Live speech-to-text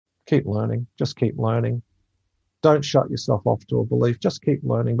keep learning. Just keep learning. Don't shut yourself off to a belief. Just keep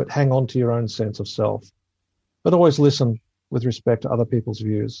learning, but hang on to your own sense of self. But always listen with respect to other people's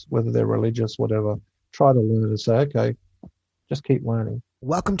views, whether they're religious, whatever. Try to learn and say, okay, just keep learning.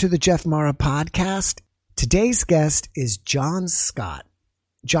 Welcome to the Jeff Mara podcast. Today's guest is John Scott.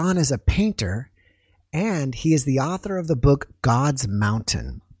 John is a painter, and he is the author of the book God's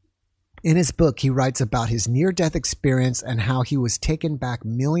Mountain. In his book, he writes about his near-death experience and how he was taken back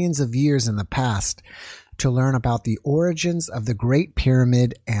millions of years in the past to learn about the origins of the Great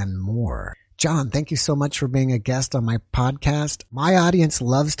Pyramid and more. John, thank you so much for being a guest on my podcast. My audience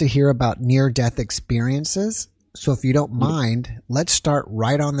loves to hear about near-death experiences. So if you don't mind, let's start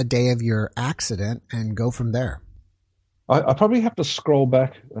right on the day of your accident and go from there. I probably have to scroll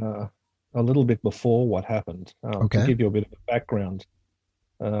back a little bit before what happened to give you a bit of a background.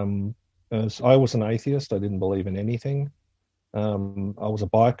 As I was an atheist, I didn't believe in anything. I was a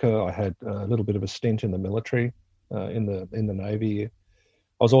biker. I had a little bit of a stint in the military, in the Navy. I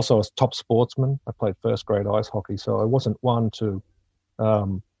was also a top sportsman. I played first grade ice hockey, so I wasn't one to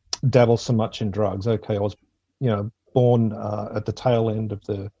dabble so much in drugs. Okay, I was, born at the tail end of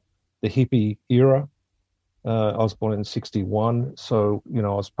the hippie era. I was born in 61, so, I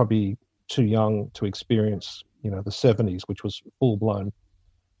was probably too young to experience, the 70s, which was full-blown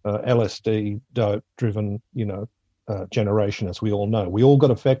LSD, dope-driven, generation, as we all know. We all got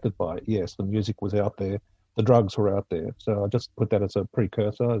affected by it. Yes, the music was out there, the drugs were out there. So I just put that as a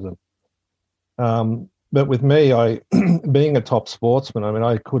precursor. But with me, being a top sportsman,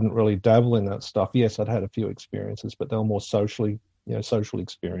 I couldn't really dabble in that stuff. Yes, I'd had a few experiences, but they were more social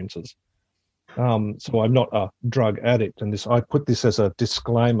experiences. So I'm not a drug addict, and I put this as a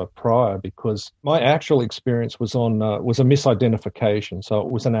disclaimer prior because my actual experience was was a misidentification, so it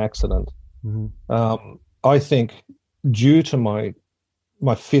was an accident. Mm-hmm. I think due to my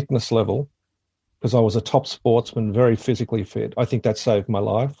fitness level, because I was a top sportsman, very physically fit, I think that saved my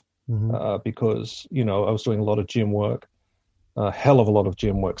life. Mm-hmm. Because I was doing a lot of gym work, a hell of a lot of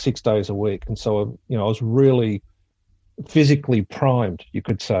gym work, 6 days a week, and so I was really physically primed, you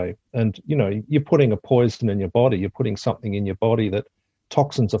could say. And you're putting a poison in your body, you're putting something in your body that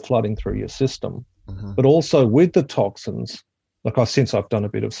toxins are flooding through your system. Mm-hmm. But also with the toxins, since I've done a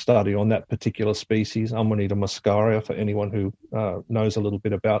bit of study on that particular species, Amanita muscaria, for anyone who knows a little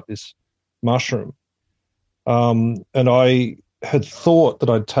bit about this mushroom, and I had thought that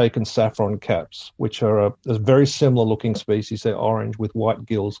I'd taken saffron caps, which are a very similar looking species. They're orange with white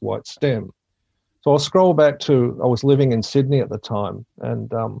gills, white stem. So I'll scroll back to, I was living in Sydney at the time,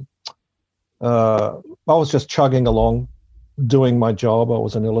 and I was just chugging along, doing my job. I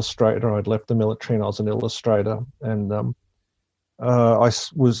was an illustrator. I'd left the military and I was an illustrator. And I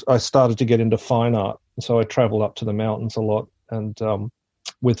started to get into fine art. So I traveled up to the mountains a lot, and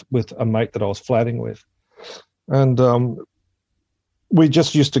with a mate that I was flatting with. And we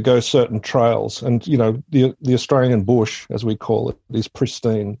just used to go certain trails, and the Australian bush, as we call it, is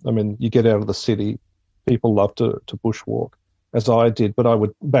pristine. You get out of the city, people love to bushwalk, as I did. But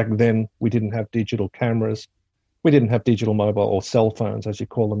back then we didn't have digital cameras, we didn't have digital mobile or cell phones, as you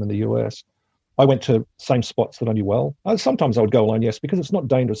call them in the US. I went to same spots that I knew well. Sometimes I would go alone, yes, because it's not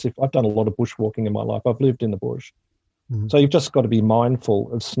dangerous. If I've done a lot of bushwalking in my life, I've lived in the bush. Mm-hmm. So you've just got to be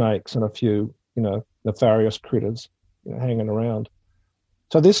mindful of snakes and a few, nefarious critters hanging around.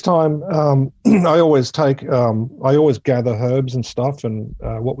 So this time, I always gather herbs and stuff, and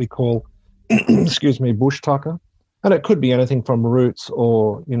what we call, bush tucker. And it could be anything from roots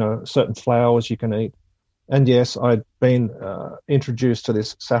or, certain flowers you can eat. And yes, I'd been introduced to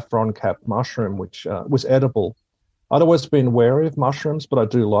this saffron cap mushroom, which was edible. I'd always been wary of mushrooms, but I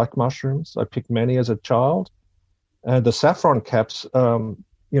do like mushrooms. I picked many as a child. And the saffron caps,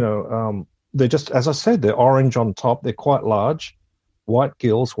 they're just, as I said, they're orange on top. They're quite large. White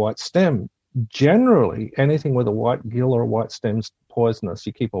gills, white stem. Generally, anything with a white gill or a white stem's poisonous.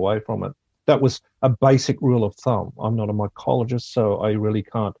 You keep away from it. That was a basic rule of thumb. I'm not a mycologist, so I really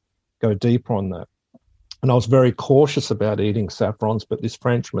can't go deeper on that. And I was very cautious about eating saffrons, but this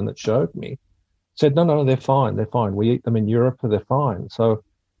Frenchman that showed me said, no, they're fine. They're fine. We eat them in Europe, they're fine. So,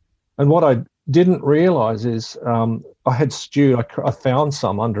 and what I didn't realize is I had stewed. I found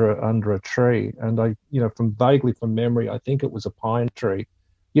some under a tree, and I, vaguely from memory, I think it was a pine tree.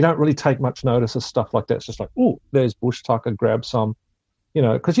 You don't really take much notice of stuff like that. It's just like, oh, there's bush tucker, grab some,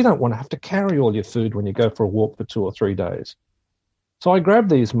 because you don't want to have to carry all your food when you go for a walk for 2 or 3 days. So I grabbed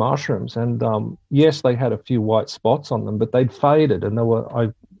these mushrooms, and yes, they had a few white spots on them, but they'd faded, and I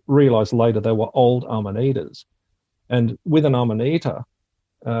realized later they were old amanitas. And with an amanita,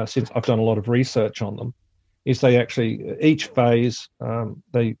 since I've done a lot of research on them, is they actually, each phase,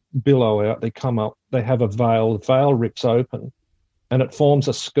 they billow out, they come up, they have a veil, the veil rips open, and it forms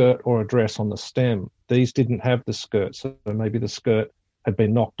a skirt or a dress on the stem. These didn't have the skirt, so maybe the skirt had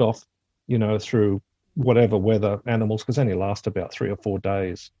been knocked off, through whatever weather, animals, because they only last about 3 or 4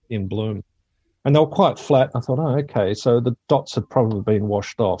 days in bloom. And they were quite flat. I thought, oh, okay, so the dots had probably been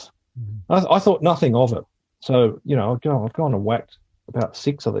washed off. I thought nothing of it. So, I've gone and whacked about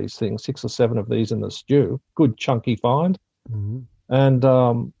 6 of these things, 6 or 7 of these in the stew. Good chunky find. Mm-hmm.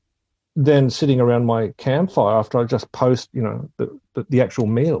 And then sitting around my campfire after I just post, the actual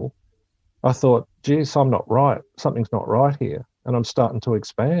meal, I thought, geez, I'm not right. Something's not right here. And I'm starting to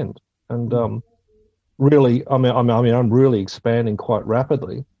expand. And really, I'm really expanding quite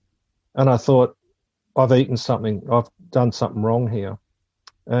rapidly. And I thought, I've eaten something. I've done something wrong here.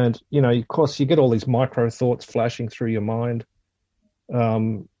 And, of course, you get all these micro thoughts flashing through your mind.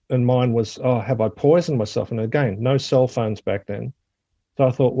 And mine was, oh, have I poisoned myself? And again, no cell phones back then. So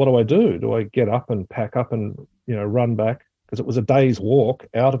I thought, what do I do? Do I get up and pack up and, run back? Because it was a day's walk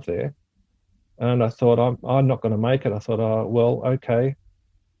out of there. And I thought, I'm not going to make it. I thought, oh, well, okay.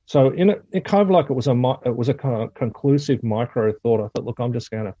 So it kind of like it was a kind of conclusive micro thought. I thought, look, I'm just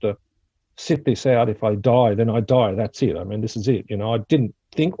going to have to sit this out. If I die, then I die. That's it. I mean, this is it. I didn't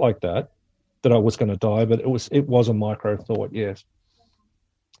think like that I was going to die, but it was a micro thought, yes.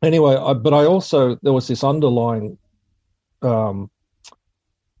 Anyway, but I also, there was this underlying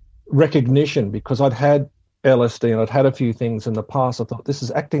recognition, because I'd had LSD and I'd had a few things in the past. I thought, this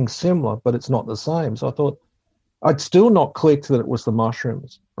is acting similar, but it's not the same. So I thought, I'd still not clicked that it was the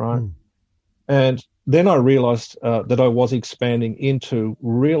mushrooms, right? And then I realized that I was expanding into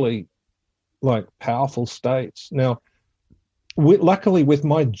really like powerful states. Now, luckily with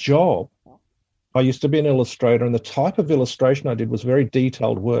my job, I used to be an illustrator, and the type of illustration I did was very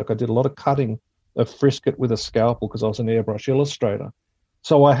detailed work. I did a lot of cutting of frisket with a scalpel because I was an airbrush illustrator.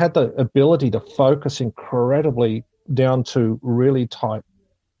 So I had the ability to focus incredibly down to really tight,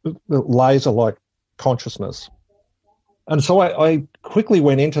 laser-like consciousness. And so I quickly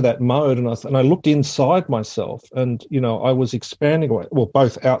went into that mode, and I looked inside myself, and, I was expanding away, well,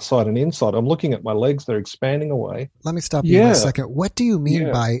 both outside and inside. I'm looking at my legs, they're expanding away. Let me stop you for a second. What do you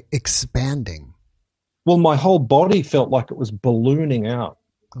mean by expanding? Well, my whole body felt like it was ballooning out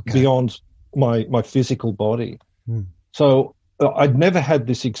beyond my physical body. So I'd never had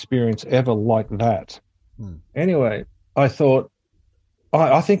this experience ever like that. Anyway, I thought,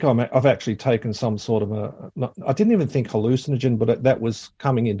 I think I've actually taken some sort of I didn't even think hallucinogen, but that was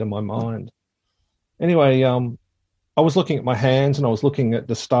coming into my mind. Anyway, I was looking at my hands, and I was looking at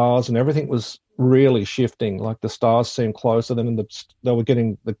the stars, and everything was really shifting. Like the stars seemed closer, then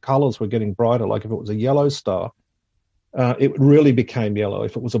the colors were getting brighter. Like if it was a yellow star, it really became yellow.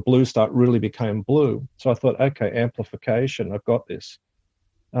 If it was a blue star, it really became blue. So I thought, okay, amplification, I've got this.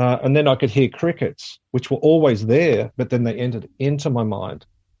 And then I could hear crickets, which were always there, but then they entered into my mind.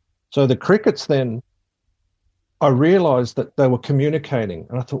 So the crickets, then I realized that they were communicating,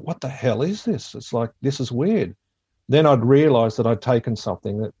 and I thought, what the hell is this? It's like, this is weird. Then I'd realized that I'd taken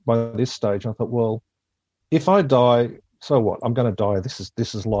something that by this stage, I thought, well, if I die, so what? I'm going to die.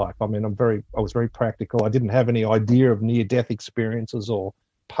 This is life. I mean, I was very practical. I didn't have any idea of near-death experiences or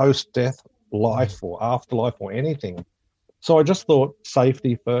post-death life or afterlife or anything. So I just thought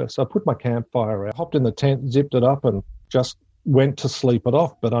safety first. So I put my campfire out, hopped in the tent, zipped it up, and just went to sleep it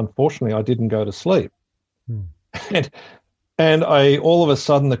off. But unfortunately, I didn't go to sleep. And I, all of a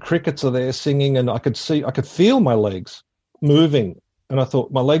sudden, the crickets are there singing, and I could feel my legs moving. And I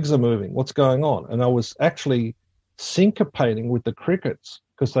thought, my legs are moving. What's going on? And I was actually syncopating with the crickets,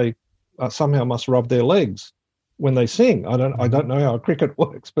 because they somehow must rub their legs when they sing. I don't know how a cricket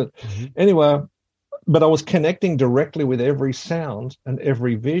works, but anyway. But I was connecting directly with every sound and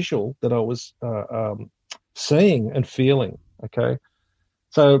every visual that I was seeing and feeling. Okay,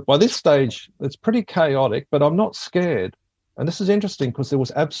 so by this stage, it's pretty chaotic, but I'm not scared. And this is interesting because there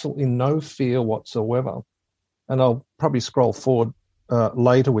was absolutely no fear whatsoever. And I'll probably scroll forward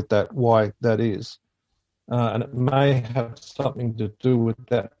later with that, why that is. And it may have something to do with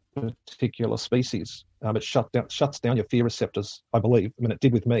that particular species. It shuts down your fear receptors, I believe. I mean, it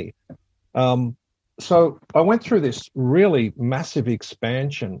did with me. So I went through this really massive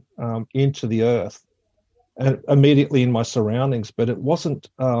expansion into the earth, and immediately in my surroundings, but it wasn't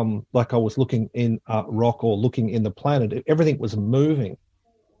like I was looking in rock or looking in the planet. Everything was moving.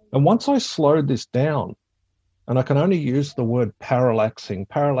 And once I slowed this down, and I can only use the word parallaxing.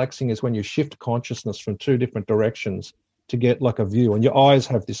 Parallaxing is when you shift consciousness from two different directions to get like a view, and your eyes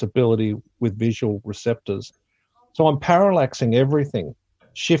have this ability with visual receptors. So I'm parallaxing everything.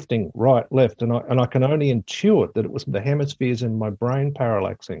 shifting right, left, and I can only intuit that it was the hemispheres in my brain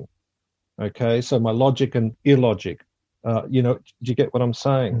parallaxing. Okay, so my logic and illogic. Do you get what I'm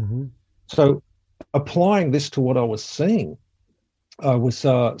saying? Mm-hmm. So applying this to what I was seeing, I was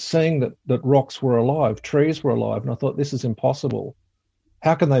seeing that rocks were alive, trees were alive, and I thought, this is impossible.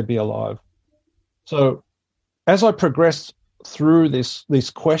 How can they be alive? So as I progressed through this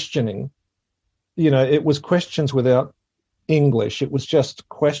questioning, it was questions without English. It was just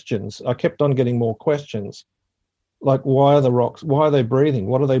questions. I kept on getting more questions, like, why are the rocks? Why are they breathing?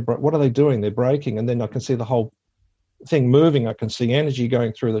 What are they doing? They're breaking, and then I can see the whole thing moving. I can see energy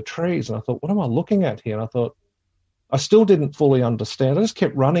going through the trees, and I thought, what am I looking at here? And I thought, I still didn't fully understand. I just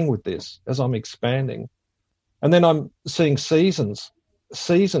kept running with this as I'm expanding, and then I'm seeing seasons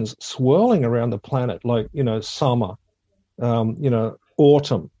swirling around the planet, like summer,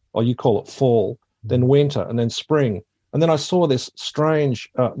 autumn, or you call it fall, then winter, and then spring. And then I saw this strange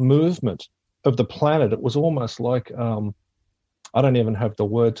movement of the planet. It was almost like, I don't even have the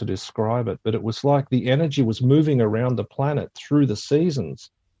word to describe it, but it was like the energy was moving around the planet through the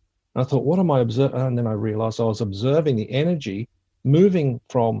seasons. And I thought, what am I observing? And then I realized I was observing the energy moving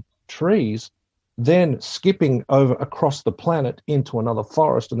from trees, then skipping over across the planet into another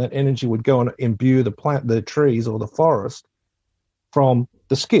forest, and that energy would go and imbue the trees or the forest from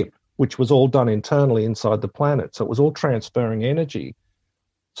the skip, which was all done internally inside the planet. So it was all transferring energy.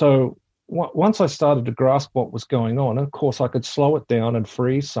 So once I started to grasp what was going on, of course, I could slow it down and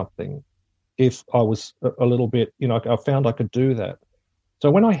freeze something if I was a little bit, I found I could do that. So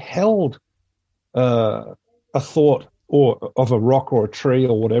when I held a thought or of a rock or a tree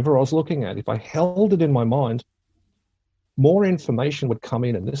or whatever I was looking at, if I held it in my mind, more information would come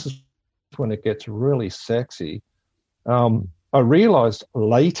in. And this is when it gets really sexy. I realized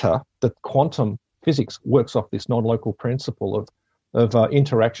later that quantum physics works off this non-local principle of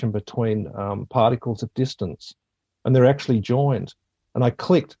interaction between particles at distance, and they're actually joined. And I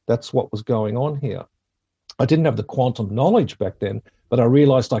clicked, that's what was going on here. I didn't have the quantum knowledge back then, but I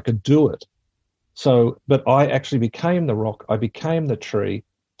realized I could do it. But I actually became the rock, I became the tree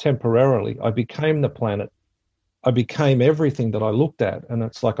temporarily, I became the planet, I became everything that I looked at. And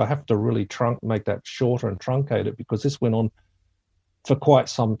it's like I have to really make that shorter and truncate it, because this went on for quite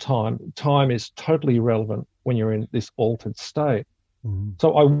some time. Time is totally irrelevant when you're in this altered state. Mm-hmm.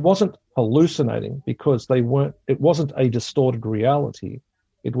 So I wasn't hallucinating, because it wasn't a distorted reality.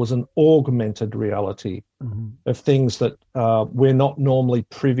 It was an augmented reality of things that we're not normally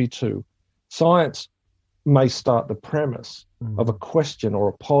privy to. Science may start the premise of a question or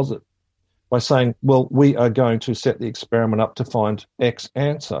a posit by saying, well, we are going to set the experiment up to find X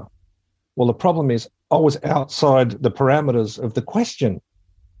answer. Well, the problem is I was outside the parameters of the question.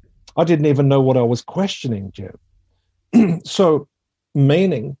 I didn't even know what I was questioning, Jeb. So,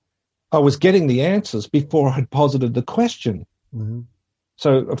 meaning I was getting the answers before I had posited the question. Mm-hmm.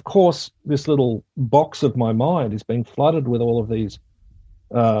 So, of course, this little box of my mind is being flooded with all of these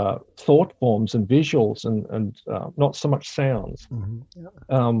thought forms and visuals and not so much sounds. Mm-hmm.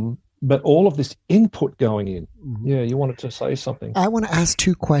 Yeah. But all of this input going in. Mm-hmm. Yeah, you wanted to say something. I want to ask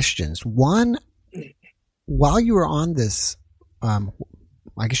two questions. One, while you were on this, I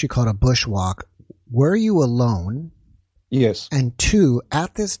guess you call it a bushwalk, were you alone? Yes. And two,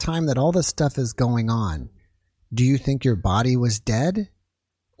 at this time that all this stuff is going on, do you think your body was dead?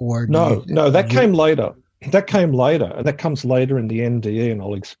 Or no, that came later. That came later, and that comes later in the NDE, and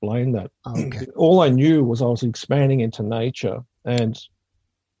I'll explain that. Okay. All I knew was I was expanding into nature, and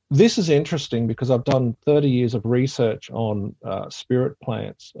this is interesting because I've done 30 years of research on spirit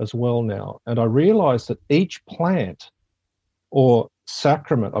plants as well now, and I realized that each plant or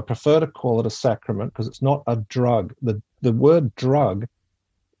sacrament, I prefer to call it a sacrament because it's not a drug. The word drug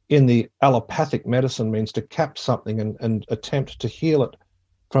in the allopathic medicine means to cap something and attempt to heal it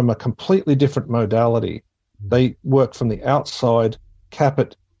from a completely different modality. They work from the outside, cap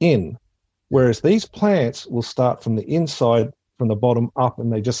it in, whereas these plants will start from the inside, from the bottom up,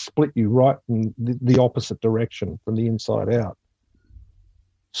 and they just split you right in the opposite direction, from the inside out.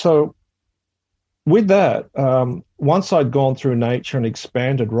 So with that, once I'd gone through nature and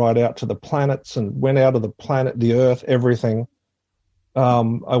expanded right out to the planets and went out of the planet, the Earth, everything,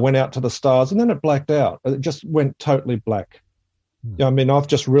 I went out to the stars, and then it blacked out. It just went totally black. I mean, I've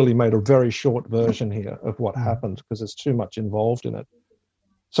just really made a very short version here of what happened because there's too much involved in it.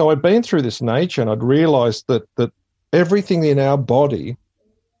 So I'd been through this nature, and I'd realized that everything in our body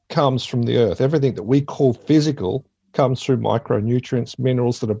comes from the earth. Everything that we call physical comes through micronutrients,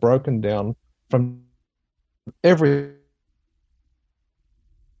 minerals that are broken down from everything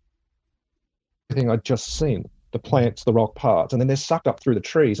I'd just seen. the plants, the rock parts, and then they're sucked up through the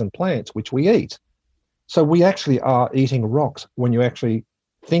trees and plants, which we eat. So we actually are eating rocks when you actually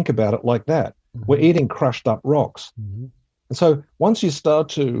think about it like that. We're eating crushed up rocks. And so once you start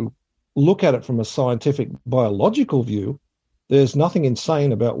to look at it from a scientific biological view, there's nothing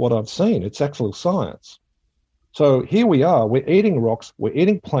insane about what I've seen. It's actual science. So here we are, we're eating rocks, we're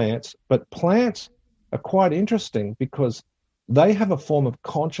eating plants, but plants are quite interesting because they have a form of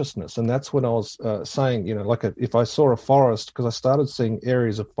consciousness. And that's when I was saying, if I saw a forest, because I started seeing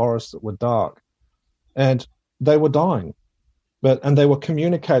areas of forest that were dark and they were dying, and they were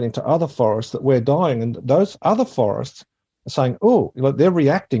communicating to other forests that we're dying. And those other forests are saying, they're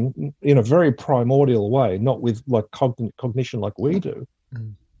reacting in a very primordial way, not with like cognition like we do.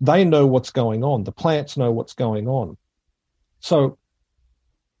 They know what's going on. The plants know what's going on. So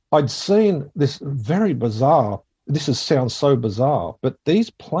I'd seen this very bizarre, sounds so bizarre, but these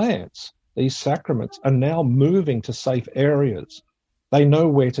plants, these sacraments are now moving to safe areas. They know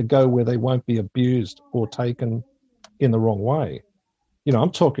where to go where they won't be abused or taken in the wrong way. I'm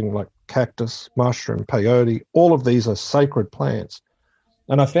talking like cactus, mushroom, peyote, all of these are sacred plants.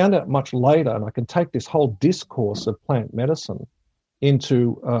 And I found out much later, and I can take this whole discourse of plant medicine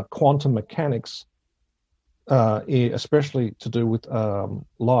into quantum mechanics, especially to do with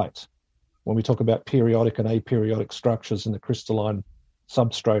light. When we talk about periodic and aperiodic structures in the crystalline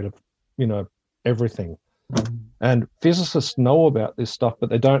substrate of, everything. And physicists know about this stuff, but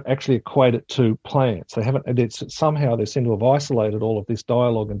they don't actually equate it to plants. They haven't. Somehow they seem to have isolated all of this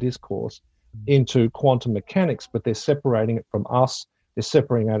dialogue and discourse into quantum mechanics, but they're separating it from us. They're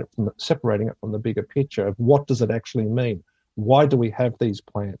separating it from the bigger picture of what does it actually mean? Why do we have these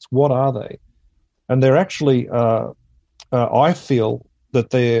plants? What are they? And they're actually, I feel that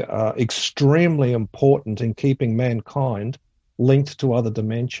they're extremely important in keeping mankind linked to other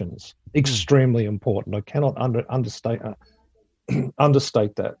dimensions. Extremely important. I cannot understate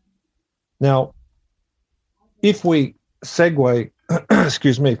that. Now, if we segue,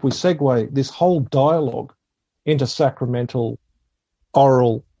 if we segue this whole dialogue into sacramental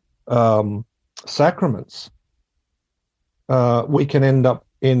oral sacraments, we can end up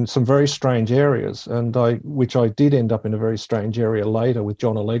in some very strange areas, which I did end up in a very strange area later with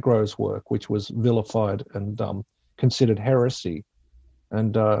John Allegro's work, which was vilified and considered heresy.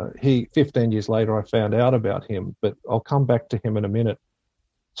 And 15 years later, I found out about him, but I'll come back to him in a minute.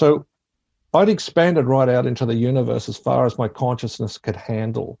 So I'd expanded right out into the universe as far as my consciousness could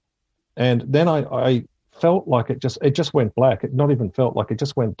handle. And then I felt like it just went black. It not even felt like it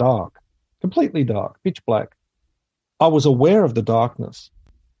just went dark, completely dark, pitch black. I was aware of the darkness.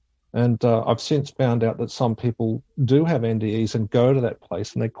 And I've since found out that some people do have NDEs and go to that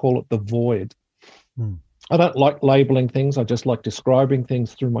place and they call it the void. I don't like labeling things. I just like describing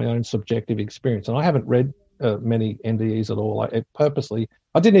things through my own subjective experience. And I haven't read many NDEs at all.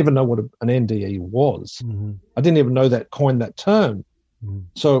 I didn't even know what an NDE was. I didn't even know coined that term.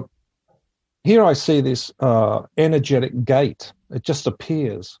 So here I see this energetic gate. It just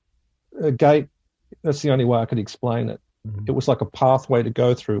appears. A gate, that's the only way I could explain it. It was like a pathway to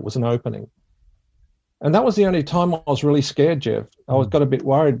go through. It was an opening. And that was the only time I was really scared, Jeff. I got a bit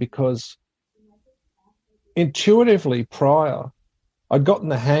worried because intuitively prior, I'd gotten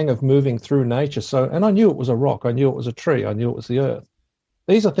the hang of moving through nature. And I knew it was a rock. I knew it was a tree. I knew it was the earth.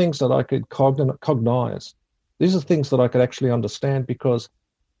 These are things that I could cognize. These are things that I could actually understand because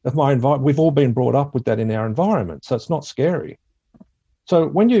of my environment. We've all been brought up with that in our environment, so it's not scary. So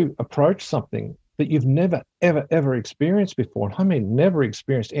when you approach something that you've never, ever, ever experienced before, I mean, never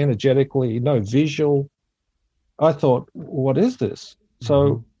experienced energetically, no visual, I thought, what is this?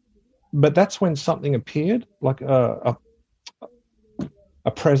 So, but that's when something appeared, like a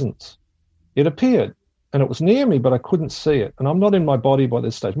presence. It appeared, and it was near me, but I couldn't see it. And I'm not in my body by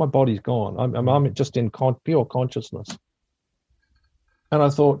this stage. My body's gone. I'm just in pure consciousness. And I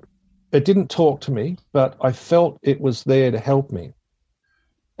thought, it didn't talk to me, but I felt it was there to help me.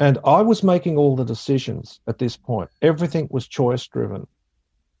 And I was making all the decisions at this point. Everything was choice-driven.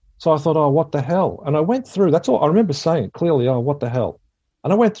 So I thought, oh, what the hell? And I went through, that's all. I remember saying clearly, oh, what the hell?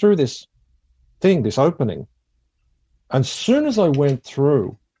 And I went through this thing, this opening. And as soon as I went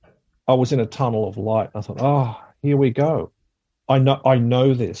through, I was in a tunnel of light. I thought, oh, here we go. I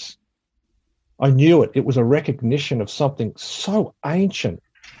know this. I knew it. It was a recognition of something so ancient,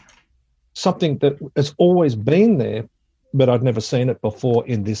 something that has always been there, but I'd never seen it before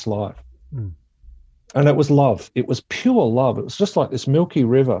in this life. And it was love. It was pure love. It was just like this milky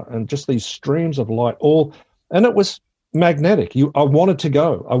river and just these streams of light and it was magnetic. I wanted to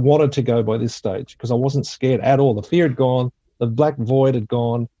go. I wanted to go by this stage because I wasn't scared at all. The fear had gone. The black void had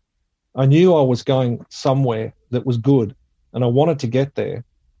gone. I knew I was going somewhere that was good, and I wanted to get there.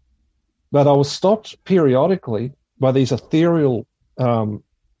 But I was stopped periodically by these ethereal,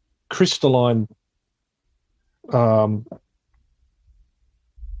 crystalline, those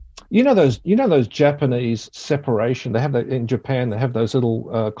Japanese separation. They have that in Japan. They have those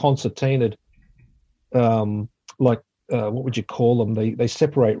little concertinaed, what would you call them? They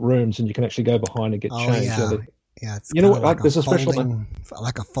separate rooms, and you can actually go behind and get changed. Yeah. Yeah, it's there's a special thing,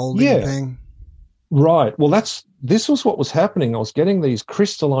 like a folding thing. Right. Well, this was what was happening. I was getting these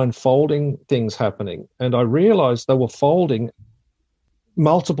crystalline folding things happening, and I realized they were folding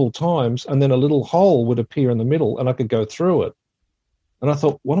multiple times, and then a little hole would appear in the middle, and I could go through it. And I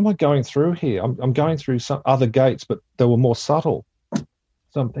thought, what am I going through here? I'm going through some other gates, but they were more subtle.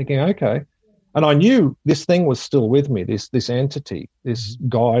 So I'm thinking, okay. And I knew this thing was still with me, this entity, this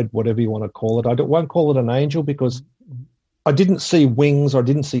guide, whatever you want to call it. I won't call it an angel because I didn't see wings, or I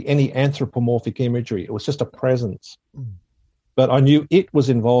didn't see any anthropomorphic imagery. It was just a presence. But I knew it was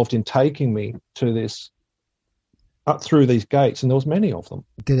involved in taking me to this, up through these gates, and there was many of them.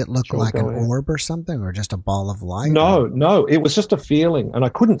 Did it look like an orb or something, or just a ball of light? No, it was just a feeling, and I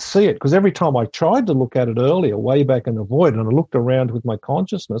couldn't see it because every time I tried to look at it earlier, way back in the void, and I looked around with my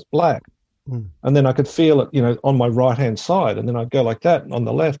consciousness, black. And then I could feel it, on my right-hand side, and then I'd go like that, and on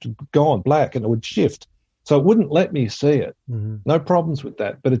the left, gone, black, and it would shift. So it wouldn't let me see it. No problems with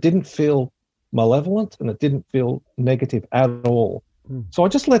that, but it didn't feel malevolent, and it didn't feel negative at all. So I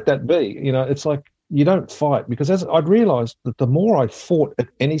just let that be. It's like you don't fight, because as I'd realized that the more I fought at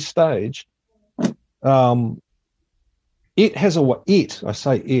any stage, it has a way,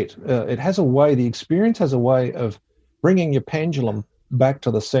 it has a way, the experience has a way of bringing your pendulum back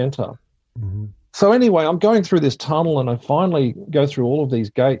to the center. So anyway, I'm going through this tunnel, and I finally go through all of these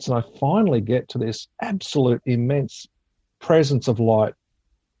gates, and I finally get to this absolute immense presence of light.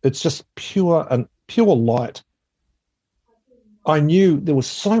 It's just pure light. I knew there was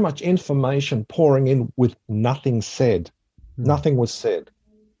so much information pouring in with nothing said. Nothing was said.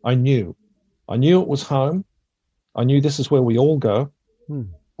 I knew it was home. I knew this is where we all go,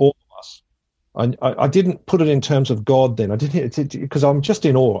 all of us. I didn't put it in terms of God then. I didn't, because I'm just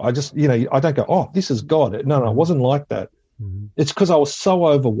in awe. I just, I don't go, oh, this is God. No, it wasn't like that. It's because I was so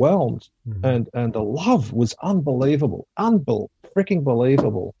overwhelmed, and the love was unbelievable, freaking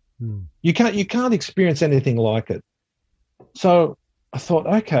believable. You can't experience anything like it. So I thought,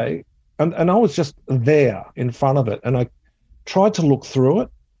 okay, and I was just there in front of it, and I tried to look through it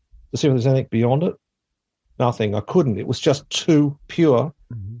to see if there's anything beyond it. Nothing. I couldn't. It was just too pure.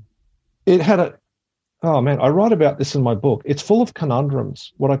 It had I write about this in my book. It's full of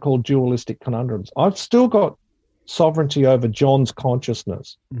conundrums, what I call dualistic conundrums. I've still got sovereignty over John's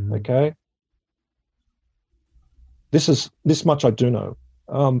consciousness, okay? This much I do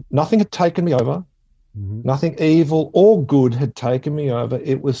know. Nothing had taken me over. Nothing evil or good had taken me over.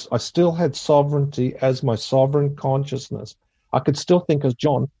 I still had sovereignty as my sovereign consciousness. I could still think as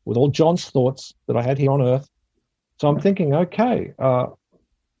John, with all John's thoughts that I had here on earth. So I'm thinking, okay,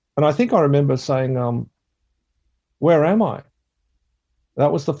 and I think I remember saying, where am I?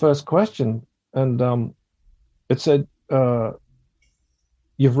 That was the first question. And it said,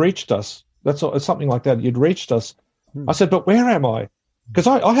 you've reached us. It's something like that. You'd reached us. I said, but where am I? Because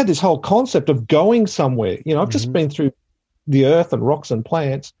I had this whole concept of going somewhere. I've just been through the earth and rocks and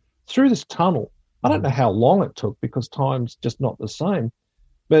plants through this tunnel. I don't know how long it took because time's just not the same.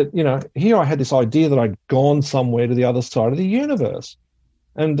 But, here I had this idea that I'd gone somewhere to the other side of the universe.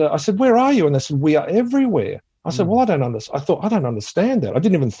 And I said, where are you? And they said, we are everywhere. I said, well, I don't understand. I thought, I don't understand that. I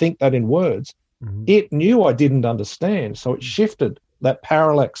didn't even think that in words. It knew I didn't understand. So it shifted, that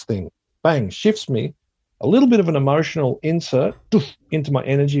parallax thing, bang, shifts me. A little bit of an emotional insert into my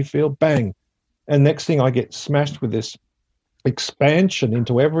energy field, bang. And next thing I get smashed with this expansion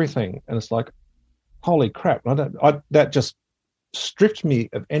into everything. And it's like, holy crap. That just stripped me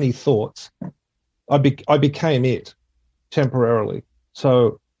of any thoughts. I became it temporarily.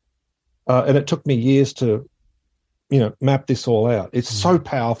 So, and it took me years to, map this all out. It's so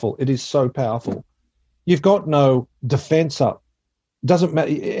powerful. It is so powerful. You've got no defense up. Doesn't matter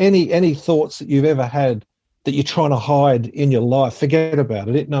any thoughts that you've ever had that you're trying to hide in your life. Forget about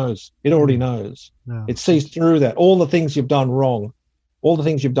it. It knows. It already knows. No. It sees through that. All the things you've done wrong, all the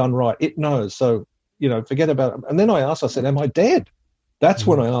things you've done right, it knows. So, forget about it. And then I said, am I dead? That's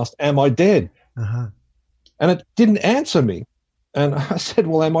when I asked, am I dead? And it didn't answer me. And I said,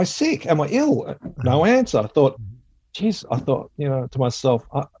 well, am I sick? Am I ill? No answer. I thought, to myself,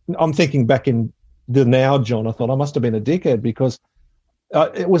 I'm thinking back in the now, John, I thought I must have been a dickhead because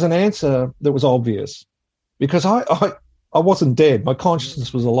it was an answer that was obvious. Because I wasn't dead. My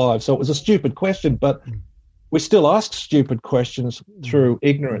consciousness was alive. So it was a stupid question, but we still ask stupid questions through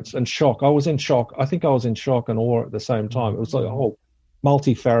ignorance and shock. I was in shock. I think I was in shock and awe at the same time. It was like a whole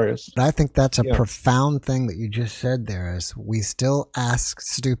multifarious. But I think that's a profound thing that you just said there, is we still ask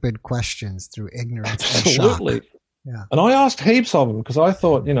stupid questions through ignorance and shock. Absolutely. Yeah. And I asked heaps of them because I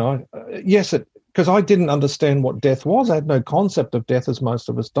thought, because I didn't understand what death was. I had no concept of death, as most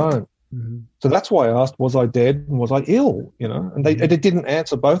of us don't. Mm-hmm. So that's why I asked, was I dead and was I ill? And they didn't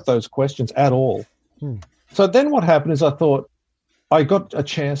answer both those questions at all. So then what happened is I thought, I got a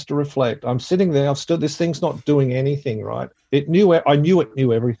chance to reflect. I'm sitting there. This thing's not doing anything, right? I knew it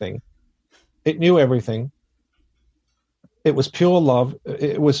knew everything. It knew everything. It was pure love.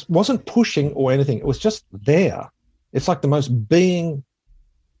 It wasn't pushing or anything. It was just there. It's like the most being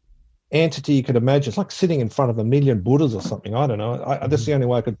entity you could imagine. It's like sitting in front of a million Buddhas or something. I don't know. That's the only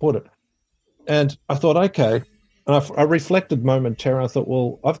way I could put it. And I thought, okay. And I reflected momentarily. I thought,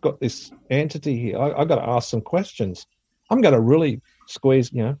 well, I've got this entity here. I've got to ask some questions. I'm going to really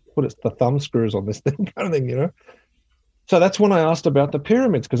squeeze, put the thumb screws on this thing, kind of thing, So that's when I asked about the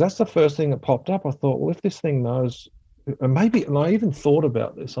pyramids, because that's the first thing that popped up. I thought, well, if this thing knows, and I even thought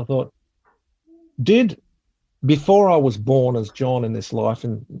about this. I thought, before I was born as John in this life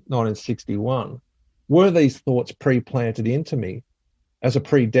in 1961, were these thoughts pre-planted into me as a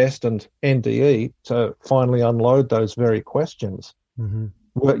predestined NDE to finally unload those very questions? Mm-hmm.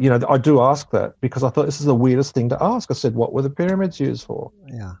 Well, I do ask that because I thought this is the weirdest thing to ask. I said, what were the pyramids used for?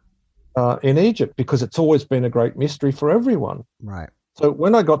 Yeah. In Egypt, because it's always been a great mystery for everyone. Right. So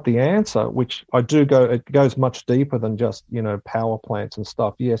when I got the answer, which it goes much deeper than just, power plants and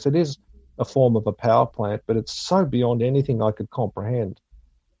stuff. Yes, it is a form of a power plant, but it's so beyond anything I could comprehend.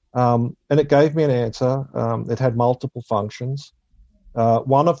 And it gave me an answer. It had multiple functions.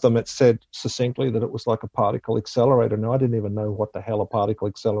 One of them, it said succinctly that it was like a particle accelerator. Now, I didn't even know what the hell a particle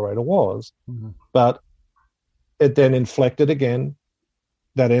accelerator was, but it then inflected again.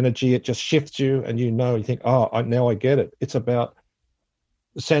 That energy, it just shifts you, and you think, now I get it. It's about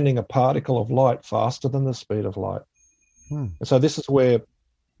sending a particle of light faster than the speed of light. And so this is where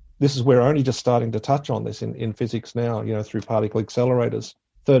only just starting to touch on this in physics now, through particle accelerators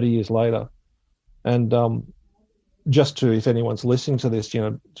 30 years later. And if anyone's listening to this,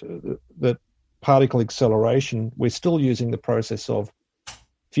 that particle acceleration, we're still using the process of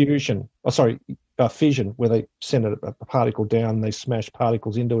fission, where they send a particle down, and they smash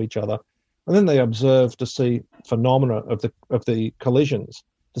particles into each other, and then they observe to see phenomena of the collisions,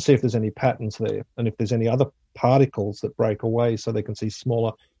 to see if there's any patterns there, and if there's any other particles that break away, so they can see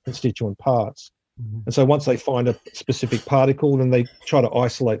smaller constituent parts. And so once they find a specific particle, then they try to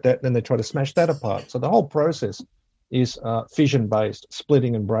isolate that, and then they try to smash that apart. So the whole process is fission-based,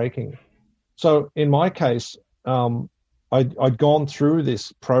 splitting and breaking. So in my case, I'd gone through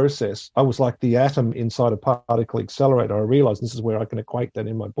this process. I was like the atom inside a particle accelerator. I realized this is where I can equate that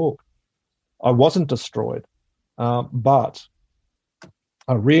in my book. I wasn't destroyed, but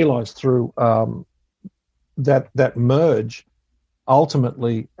I realized through that merge,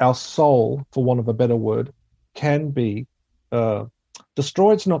 ultimately our soul, for want of a better word, can be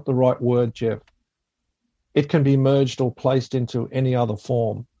destroyed's not the right word, Jeff. It can be merged or placed into any other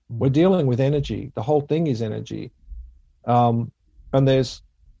form. We're dealing with energy. The whole thing is energy. And there's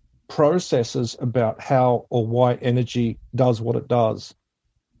processes about how or why energy does what it does,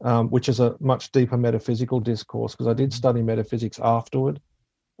 which is a much deeper metaphysical discourse, because I did study metaphysics afterward.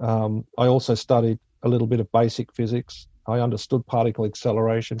 I also studied a little bit of basic physics. I understood particle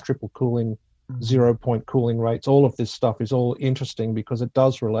acceleration, triple cooling, 0-point cooling rates. All of this stuff is all interesting because it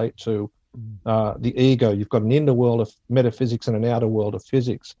does relate to the ego. You've got an inner world of metaphysics and an outer world of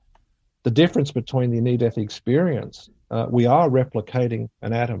physics. The difference between the near-death experience, we are replicating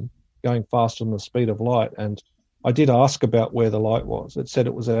an atom going faster than the speed of light. And I did ask about where the light was. It said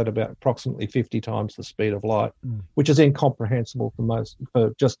it was at about approximately 50 times the speed of light, which is incomprehensible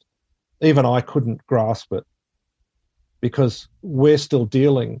even I couldn't grasp it, because we're still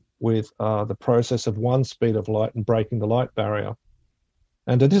dealing with the process of one speed of light and breaking the light barrier.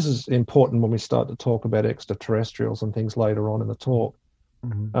 And this is important when we start to talk about extraterrestrials and things later on in the talk.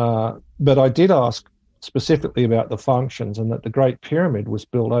 But I did ask specifically about the functions, and that the Great Pyramid was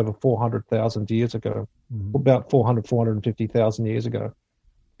built over 400,000 years ago, about 450,000 years ago.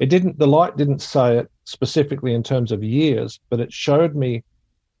 The light didn't say it specifically in terms of years, but it showed me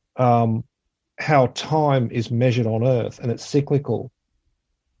how time is measured on Earth, and it's cyclical.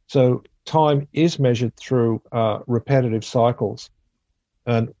 So time is measured through repetitive cycles,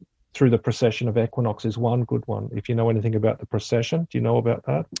 and through the precession of equinox is one good one. If you know anything about the precession, do you know about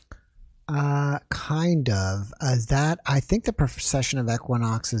that? Kind of. Is that, I think the precession of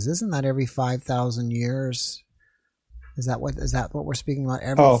equinoxes, isn't that every 5,000 years? Is that what we're speaking about?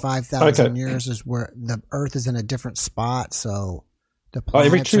 Every Oh, 5,000 okay. years is where the Earth is in a different spot. So the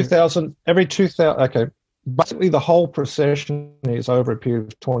Every planets are, 2000, okay. Basically, the whole procession is over a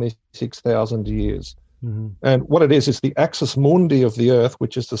period of 26,000 years. Mhm. And what it is the axis mundi of the Earth,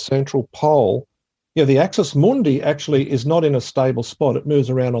 which is the central pole. Yeah, the axis mundi actually is not in a stable spot. It moves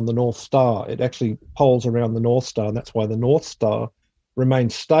around on the North Star. It actually poles around the North Star, and that's why the North Star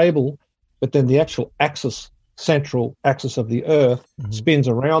remains stable. But then the actual central axis of the Earth Mhm. spins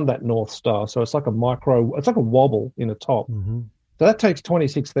around that North Star. So it's like a wobble in a top. Mhm. So that takes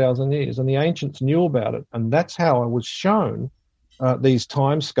 26,000 years, and the ancients knew about it. And that's how I was shown these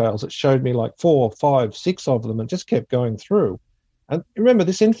time scales. It showed me like 4, 5, 6 of them and just kept going through. And remember,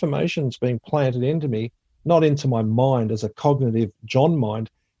 this information's being planted into me, not into my mind as a cognitive John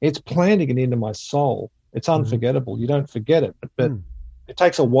mind. It's planting it into my soul. It's unforgettable. You don't forget it, but it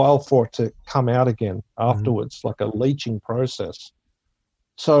takes a while for it to come out again afterwards, like a leaching process.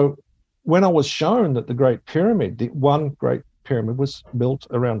 So when I was shown that the Great Pyramid, the one Great Pyramid was built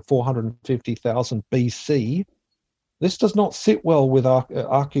around 450,000 BC, this does not sit well with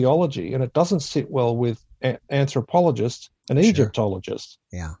archaeology, and it doesn't sit well with anthropologists and Egyptologists.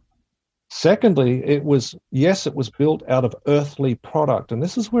 Yeah. Secondly, it was built out of earthly product, and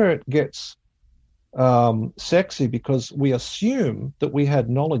this is where it gets sexy, because we assume that we had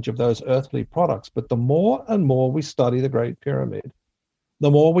knowledge of those earthly products. But the more and more we study the Great Pyramid, the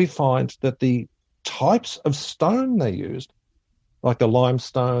more we find that the types of stone they used, like the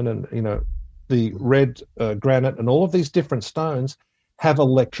limestone and the red granite and all of these different stones, have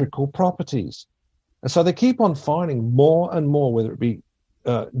electrical properties. And so they keep on finding more and more, whether it be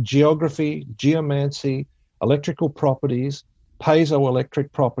geography, geomancy, electrical properties,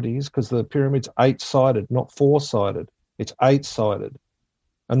 piezoelectric properties, because the pyramid's 8-sided, not 4-sided. It's 8-sided.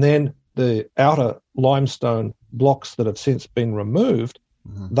 And then the outer limestone blocks that have since been removed,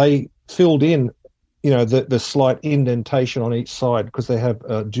 they filled in, the slight indentation on each side, because they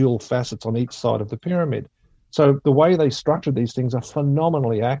have dual facets on each side of the pyramid. So the way they structured these things are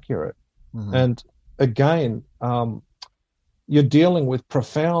phenomenally accurate. And again, you're dealing with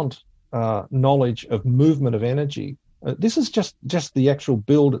profound knowledge of movement of energy. This is just the actual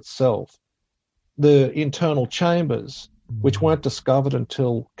build itself. The internal chambers, which weren't discovered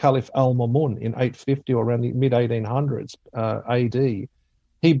until Caliph al-Mamun in 850 or around the mid-1800s AD,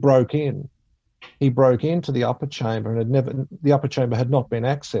 he broke into the upper chamber, and the upper chamber had not been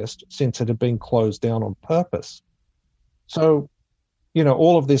accessed since it had been closed down on purpose. So,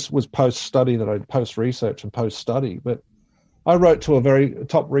 all of this was post-research and post-study. But I wrote to a very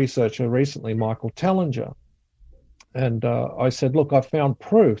top researcher recently, Michael Tellinger, and I said, look, I found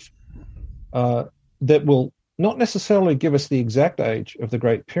proof that will not necessarily give us the exact age of the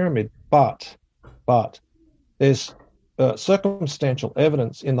Great Pyramid, but there's circumstantial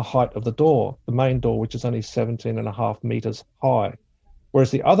evidence in the height of the door, the main door, which is only 17.5 meters high.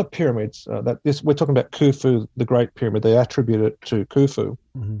 Whereas the other pyramids, we're talking about Khufu, the Great Pyramid, they attribute it to Khufu.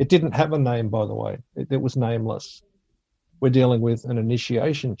 It didn't have a name, by the way. It was nameless. We're dealing with an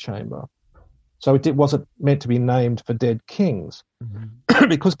initiation chamber. So it wasn't meant to be named for dead kings.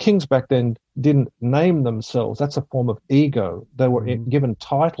 Because kings back then didn't name themselves. That's a form of ego. They were given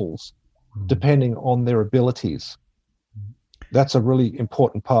titles depending on their abilities. That's a really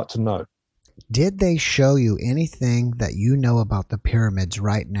important part to note. Did they show you anything that you know about the pyramids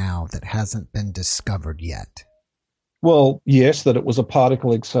right now that hasn't been discovered yet? Well, yes, that it was a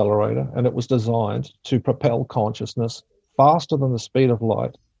particle accelerator, and it was designed to propel consciousness faster than the speed of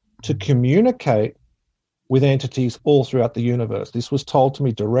light to communicate with entities all throughout the universe. This was told to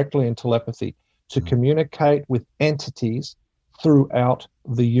me directly in telepathy, to communicate with entities throughout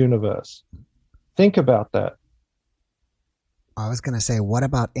the universe. Think about that. I was going to say, what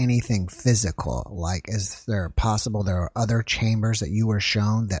about anything physical? Like, is there possible there are other chambers that you were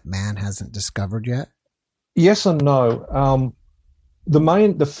shown that man hasn't discovered yet? Yes and no.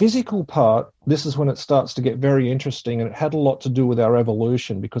 The physical part, this is when it starts to get very interesting, and it had a lot to do with our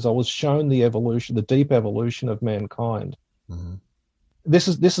evolution, because I was shown the evolution, the deep evolution of mankind. This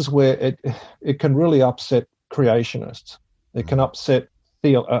is where it can really upset creationists. It can upset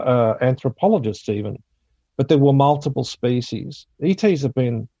anthropologists even. But there were multiple species. ETs have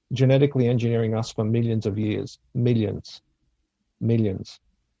been genetically engineering us for millions of years, millions.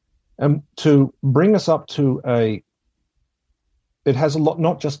 And to bring us up to it has a lot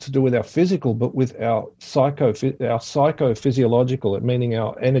not just to do with our physical, but with our psychophysiological, meaning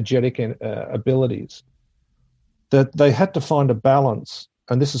our energetic abilities. That they had to find a balance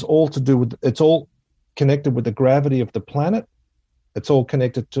and this is all to do with, it's all connected with the gravity of the planet. It's all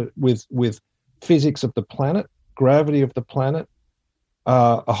connected with physics of the planet, gravity of the planet,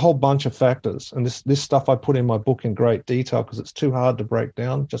 a whole bunch of factors. And this stuff I put in my book in great detail because it's too hard to break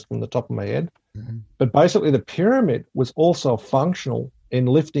down just from the top of my head. Mm-hmm. But basically the pyramid was also functional in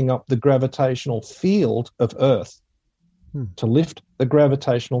lifting up the gravitational field of Earth, to lift the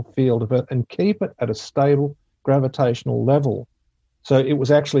gravitational field of Earth and keep it at a stable gravitational level. So it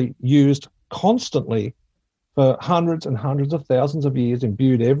was actually used constantly for hundreds and hundreds of thousands of years,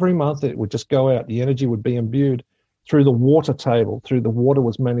 imbued every month. It would just go out. The energy would be imbued through the water table, through the water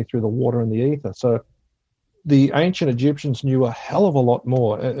was mainly through the water and the ether. So the ancient Egyptians knew a hell of a lot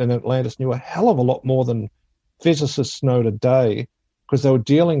more, and Atlantis knew a hell of a lot more than physicists know today, because they were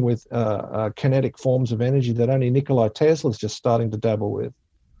dealing with kinetic forms of energy that only Nikola Tesla's just starting to dabble with.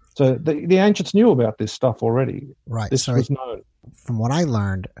 So the ancients knew about this stuff already. Right. This was known. From what I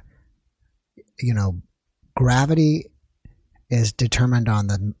learned, gravity is determined on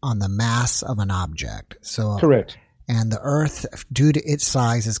the mass of an object. So correct. And the Earth, due to its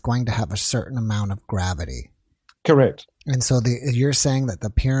size, is going to have a certain amount of gravity. Correct. And so you're saying that the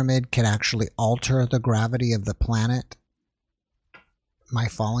pyramid could actually alter the gravity of the planet? Am I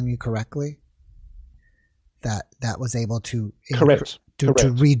following you correctly? That was able to correct. To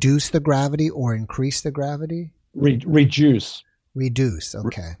reduce the gravity or increase the gravity? Reduce. Reduce.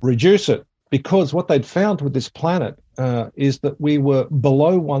 Okay. Reduce it, because what they'd found with this planet is that we were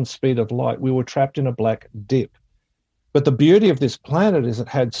below one speed of light. We were trapped in a black dip. But the beauty of this planet is it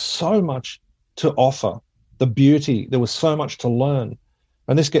had so much to offer. The beauty, there was so much to learn.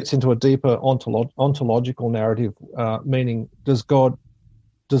 And this gets into a deeper ontological narrative, meaning does God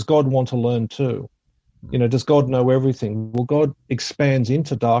want to learn too? Does God know everything? Well, God expands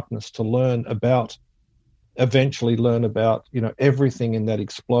into darkness to eventually learn about, everything in that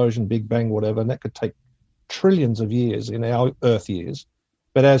explosion, Big Bang, whatever, and that could take trillions of years in our Earth years.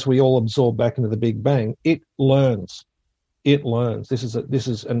 But as we all absorb back into the Big Bang, it learns. It learns. This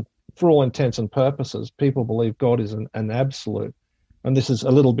is, and for all intents and purposes, people believe God is an absolute. And this is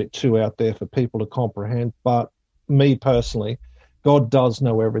a little bit too out there for people to comprehend. But me personally, God does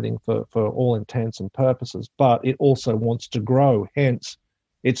know everything for all intents and purposes, but it also wants to grow. Hence,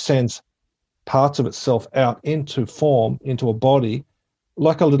 it sends parts of itself out into form, into a body,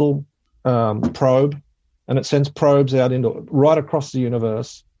 like a little probe, and it sends probes out right across the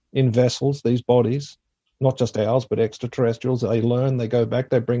universe in vessels, these bodies, not just ours, but extraterrestrials. They learn, they go back,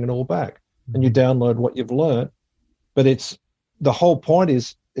 they bring it all back, and you download what you've learned. But the whole point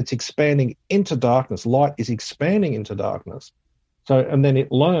is it's expanding into darkness. Light is expanding into darkness. So, and then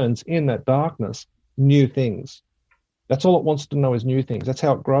it learns in that darkness new things. That's all it wants to know is new things. That's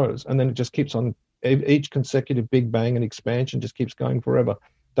how it grows. And then it just keeps on, each consecutive Big Bang and expansion just keeps going forever.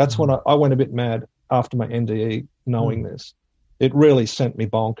 That's when I went a bit mad after my NDE knowing this. It really sent me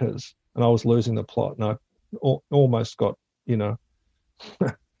bonkers and I was losing the plot. And I almost got, you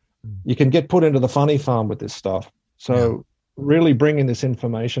can get put into the funny farm with this stuff. So really bringing this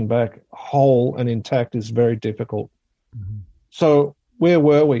information back whole and intact is very difficult. Mm-hmm. So where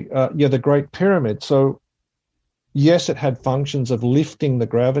were we? The Great Pyramid. So yes, it had functions of lifting the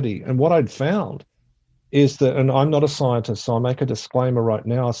gravity. And what I'd found is that, and I'm not a scientist, so I'll make a disclaimer right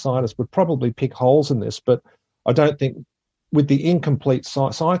now, a scientist would probably pick holes in this, but I don't think with the incomplete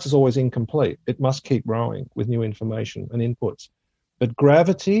science is always incomplete. It must keep growing with new information and inputs. But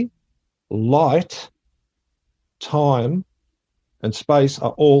gravity, light, time, and space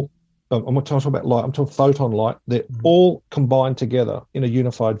are all, I'm not talking about light, I'm talking photon light. They're all combined together in a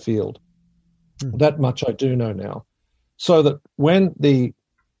unified field. That much I do know now. So that when the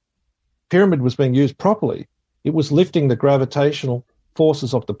pyramid was being used properly, it was lifting the gravitational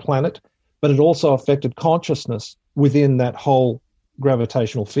forces of the planet, but it also affected consciousness within that whole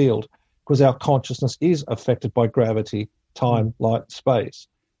gravitational field, because our consciousness is affected by gravity, time, light, space.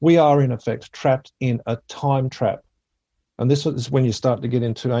 We are, in effect, trapped in a time trap. And this is when you start to get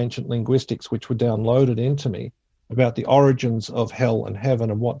into ancient linguistics, which were downloaded into me, about the origins of hell and heaven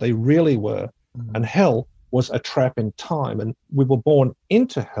and what they really were. And hell was a trap in time. And we were born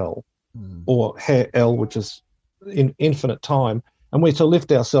into hell, or hell, which is in infinite time. And we're to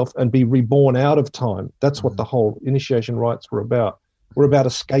lift ourselves and be reborn out of time. That's what the whole initiation rites were about. We're about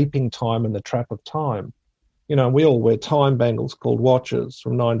escaping time and the trap of time. We all wear time bangles called watches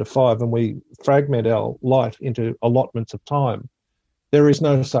from 9 to 5, and we fragment our life into allotments of time. There is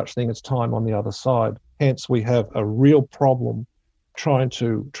no such thing as time on the other side. Hence, we have a real problem trying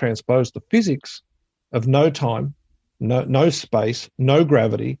to transpose the physics of no time, no space, no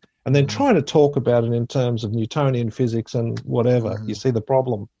gravity, and then trying to talk about it in terms of Newtonian physics and whatever, you see the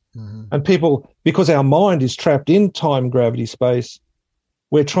problem. And people, because our mind is trapped in time, gravity, space,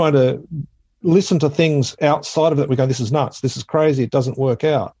 we're trying to listen to things outside of it. We go, this is nuts, this is crazy, it doesn't work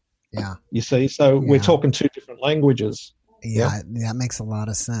out. Yeah. You see, so we're talking two different languages. Yeah, that makes a lot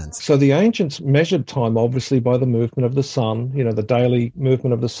of sense. So the ancients measured time, obviously, by the movement of the sun, the daily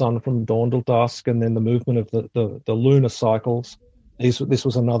movement of the sun from dawn till dusk, and then the movement of the lunar cycles. This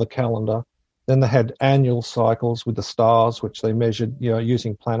was another calendar. Then they had annual cycles with the stars, which they measured,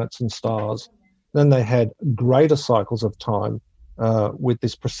 using planets and stars. Then they had greater cycles of time with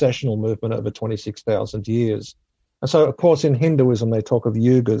this processional movement over 26,000 years. And so, of course, in Hinduism, they talk of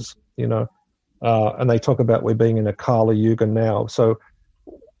yugas, and they talk about we're being in a Kali Yuga now. So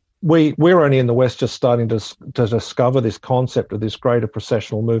we're only in the West just starting to discover this concept of this greater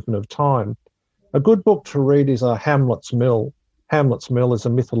processional movement of time. A good book to read is Hamlet's Mill. Hamlet's Mill is a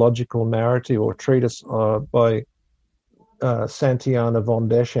mythological narrative or treatise by Santayana von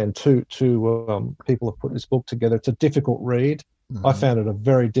Deschen. Two people have put this book together. It's a difficult read. I found it a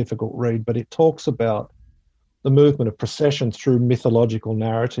very difficult read, but it talks about the movement of procession through mythological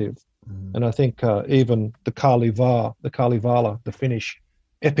narrative. And I think even the Kalevala, the Finnish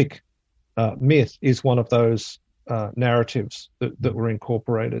epic myth, is one of those narratives that were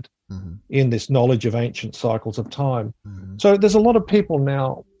incorporated in this knowledge of ancient cycles of time. So there's a lot of people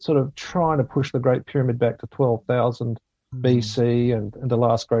now sort of trying to push the Great Pyramid back to 12,000 BC and the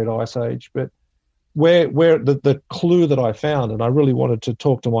last great ice age. But where the clue that I found, and I really wanted to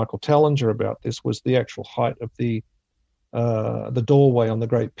talk to Michael Tellinger about this, was the actual height of the doorway on the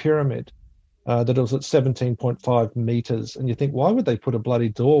Great Pyramid, that it was at 17.5 meters. And you think, why would they put a bloody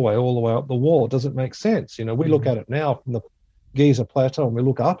doorway all the way up the wall? It doesn't make sense. We look at it now from the Giza Plateau and we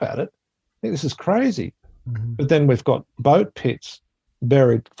look up at it. I think this is crazy. But then we've got boat pits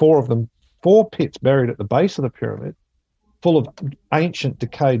buried, four pits buried at the base of the pyramid, full of ancient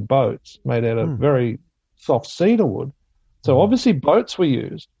decayed boats made out of very soft cedar wood. So obviously boats were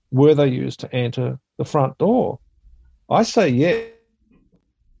used. Were they used to enter the front door? I say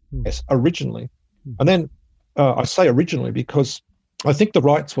yes, originally. And then I say originally because I think the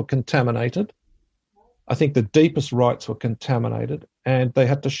rites were contaminated. I think the deepest rites were contaminated, and they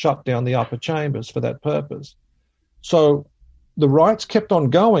had to shut down the upper chambers for that purpose. So the rites kept on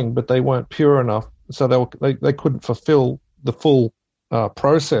going, but they weren't pure enough. So they couldn't fulfill the full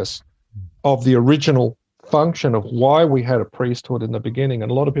process of the original function of why we had a priesthood in the beginning. And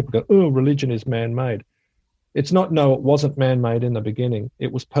a lot of people go, oh, religion is man-made. It's not, no, it wasn't man-made in the beginning.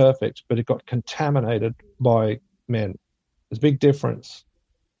 It was perfect, but it got contaminated by men. There's a big difference.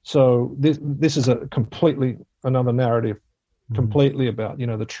 So this is another narrative, completely about,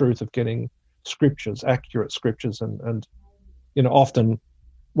 the truth of getting scriptures, accurate scriptures. And often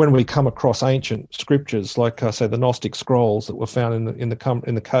when we come across ancient scriptures, like I say, the Gnostic scrolls that were found in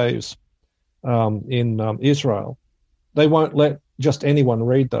the caves in Israel, they won't let just anyone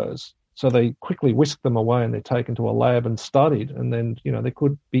read those. So they quickly whisk them away and they're taken to a lab and studied. And then, they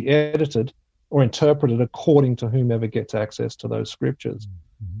could be edited or interpreted according to whomever gets access to those scriptures.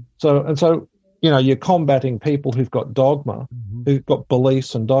 So, you're combating people who've got dogma, who've got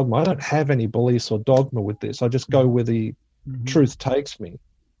beliefs and dogma. I don't have any beliefs or dogma with this. I just go where the truth takes me.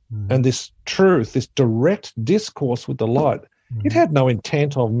 And this truth, this direct discourse with the light, it had no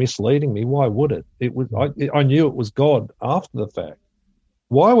intent of misleading me. Why would it? I knew it was God after the fact.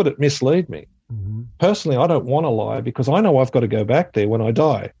 Why would it mislead me? Personally, I don't want to lie because I know I've got to go back there when I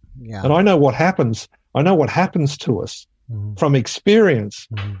die. Yeah. And I know what happens. I know what happens to us from experience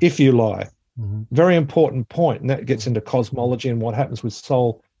if you lie. Very important point. And that gets into cosmology and what happens with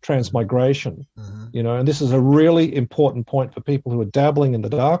soul transmigration. And this is a really important point for people who are dabbling in the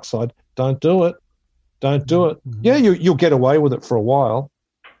dark side. Don't do it. Don't do it. Yeah, you'll get away with it for a while,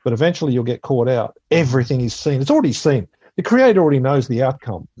 but eventually you'll get caught out. Everything is seen. It's already seen. The Creator already knows the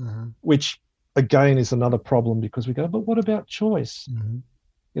outcome, which, again, is another problem because we go, but what about choice?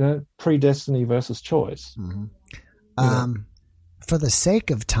 Predestiny versus choice. For the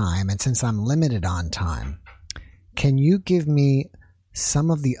sake of time, and since I'm limited on time, can you give me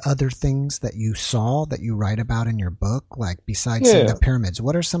some of the other things that you saw that you write about in your book? Like besides seeing the pyramids,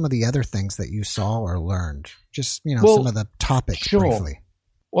 what are some of the other things that you saw or learned? Just, some of the topics briefly.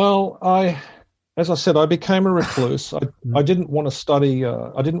 Well, as I said, I became a recluse. I didn't want to study.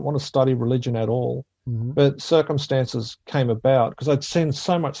 I didn't want to study religion at all. But circumstances came about because I'd seen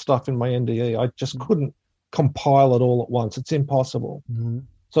so much stuff in my NDE. I just couldn't compile it all at once. It's impossible.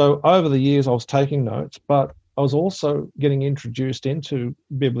 So over the years, I was taking notes, but I was also getting introduced into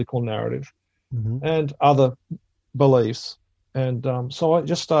biblical narrative and other beliefs. And so I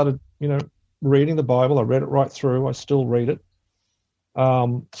just started, reading the Bible. I read it right through. I still read it.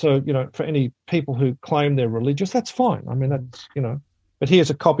 So, for any people who claim they're religious, that's fine. I mean, that's, but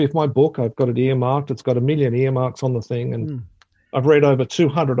here's a copy of my book. I've got it earmarked. It's got 1 million earmarks on the thing. And I've read over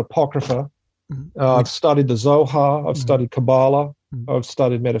 200 Apocrypha. I've studied the Zohar. I've studied Kabbalah. I've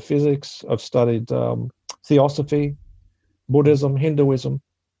studied metaphysics. I've studied theosophy, Buddhism, Hinduism.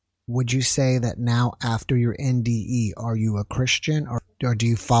 Would you say that now after your NDE, are you a Christian or do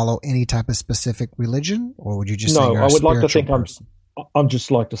you follow any type of specific religion? Or would you just say you're I would like to think person? I'm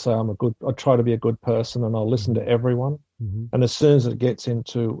just like to say I try to be a good person, and I'll listen to everyone. And as soon as it gets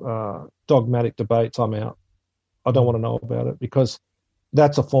into dogmatic debates, I'm out. I don't want to know about it, because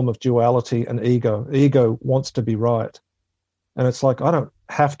that's a form of duality and ego. Ego wants to be right. And it's like, I don't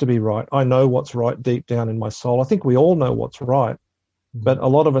have to be right. I know what's right deep down in my soul. I think we all know what's right. But a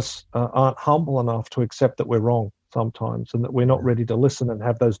lot of us aren't humble enough to accept that we're wrong sometimes, and that we're not ready to listen and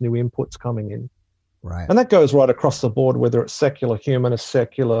have those new inputs coming in. Right. And that goes right across the board, whether it's secular, humanist,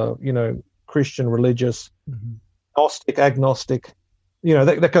 secular, Christian, religious, Gnostic, agnostic,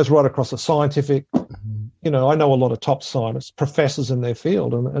 that goes right across the scientific. I know a lot of top scientists, professors in their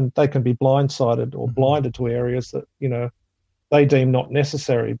field, and they can be blindsided or blinded to areas that, they deem not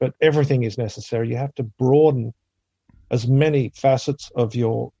necessary, but everything is necessary. You have to broaden as many facets of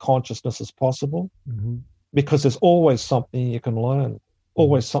your consciousness as possible, because there's always something you can learn,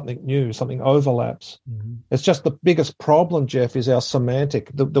 always something new, something overlaps. It's just the biggest problem, Jeff, is our semantic,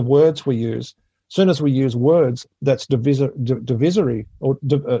 the words we use. As soon as we use words, that's divisory or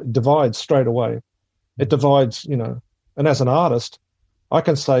divides straight away. It divides, and as an artist, I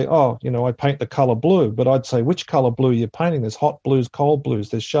can say, I paint the color blue, but I'd say, which color blue are you painting? There's hot blues, cold blues,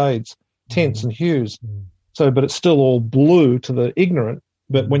 there's shades, tints and hues. So, but it's still all blue to the ignorant.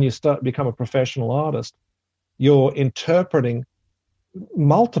 But when you become a professional artist, you're interpreting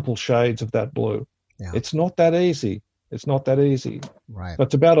multiple shades of that blue. Yeah. It's not that easy. It's not that easy. Right. But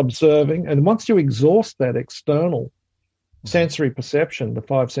it's about observing. And once you exhaust that external sensory perception, the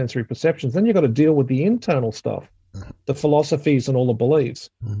 5 sensory perceptions, then you've got to deal with the internal stuff, the philosophies and all the beliefs.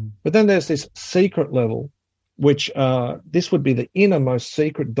 But then there's this secret level, which this would be the innermost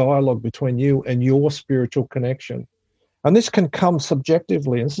secret dialogue between you and your spiritual connection. And this can come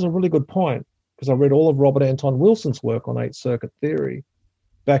subjectively. And this is a really good point, because I read all of Robert Anton Wilson's work on 8th Circuit theory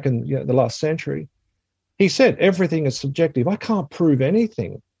back in the last century. He said everything is subjective. I can't prove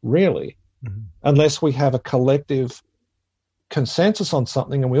anything, really, unless we have a collective consensus on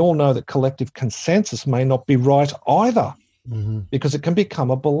something. And we all know that collective consensus may not be right either, because it can become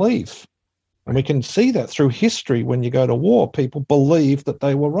a belief. And we can see that through history. When you go to war, people believe that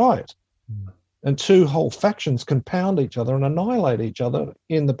they were right. And two whole factions can pound each other and annihilate each other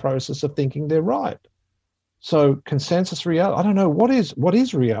in the process of thinking they're right. So consensus reality, I don't know, what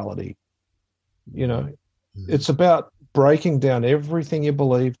is reality? It's about breaking down everything you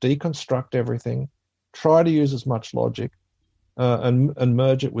believe, deconstruct everything, try to use as much logic, and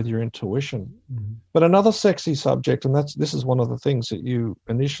merge it with your intuition. But another sexy subject, and this is one of the things that you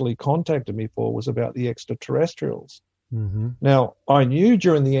initially contacted me for, was about the extraterrestrials. Now, I knew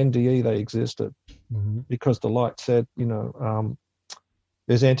during the NDE they existed, because the light said,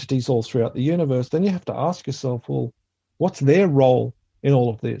 there's entities all throughout the universe. Then you have to ask yourself, well, what's their role in all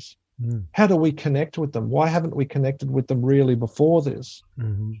of this? How do we connect with them? Why haven't we connected with them really before this?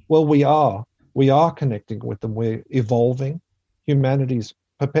 Well, we are connecting with them. We're evolving. Humanity's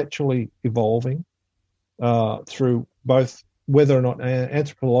perpetually evolving through both, whether or not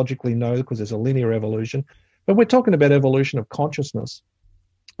anthropologically, no, because there's a linear evolution, but we're talking about evolution of consciousness.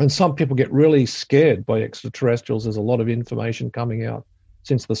 And some people get really scared by extraterrestrials. There's a lot of information coming out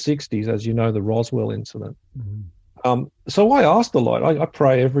since the 60s, as you know, the Roswell incident. So I asked the light. I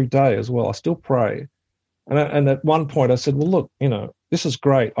pray every day as well. I still pray. And at one point I said, well, look, this is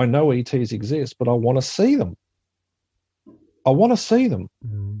great. I know ETs exist, but I want to see them.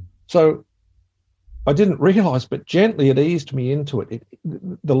 So I didn't realize, but gently it eased me into it.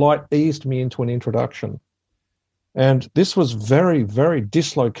 The light eased me into an introduction. And this was very, very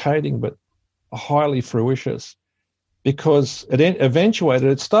dislocating, but highly fruitious, because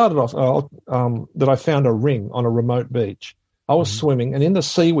it started off that I found a ring on a remote beach. I was swimming, and in the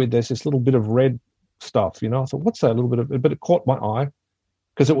seaweed there's this little bit of red stuff, I thought, what's that little bit of, but it caught my eye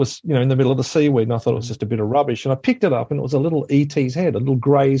because it was, in the middle of the seaweed, and I thought it was just a bit of rubbish. And I picked it up, and it was a little ET's head, a little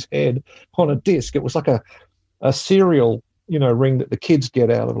gray's head on a disc. It was like a cereal, ring that the kids get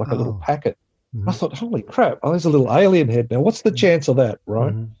out of, like a little packet. I thought, holy crap, there's a little alien head now. What's the chance of that,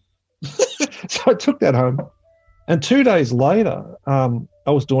 right? So I took that home. And 2 days later, I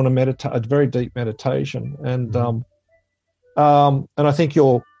was doing a very deep meditation. And And I think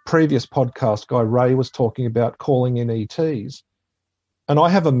your previous podcast guy, Ray, was talking about calling in ETs. And I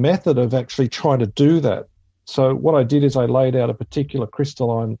have a method of actually trying to do that. So what I did is I laid out a particular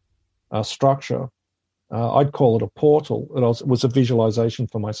crystalline structure. I'd call it a portal. It was a visualization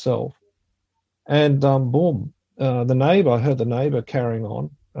for myself. And boom, I heard the neighbor carrying on.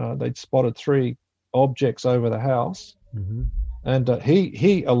 They'd spotted 3 objects over the house. Mm-hmm. And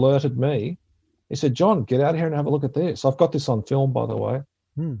he alerted me. He said, John, get out here and have a look at this. I've got this on film, by the way.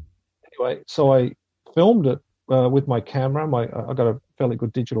 Anyway, so I filmed it with my camera. I got a fairly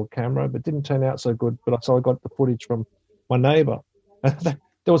good digital camera, but didn't turn out so good. So I got the footage from my neighbor.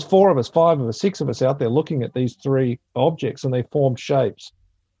 There was 4 of us, 5 of us, 6 of us out there looking at these 3 objects, and they formed shapes.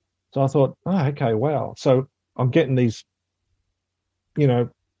 So I thought, okay, wow. So I'm getting these, I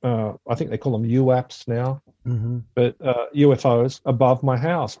think they call them UAPs now, but UFOs above my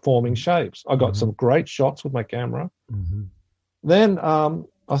house forming shapes. I got some great shots with my camera. Then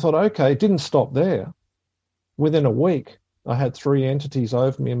I thought, okay, it didn't stop there. Within a week, I had 3 entities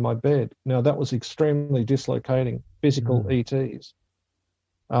over me in my bed. Now, that was extremely dislocating, physical ETs.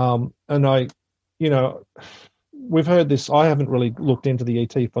 And we've heard this. I haven't really looked into the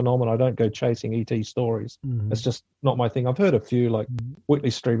ET phenomenon. I don't go chasing ET stories. It's just not my thing. I've heard a few, like Whitley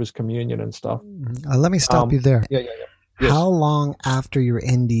Strieber's Communion and stuff. Let me stop you there. Yeah. Yes. How long after your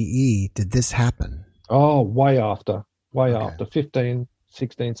NDE did this happen? Oh, way after, after 15,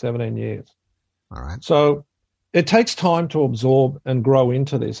 16, 17 years. All right. So it takes time to absorb and grow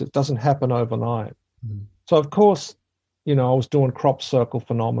into this. It doesn't happen overnight. So, of course, I was doing crop circle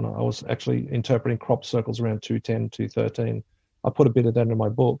phenomena. I was actually interpreting crop circles around 210, 213. I put a bit of that in my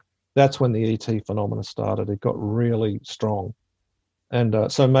book. That's when the ET phenomena started. It got really strong.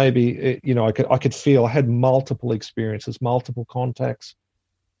 And so maybe, I could feel I had multiple experiences, multiple contacts.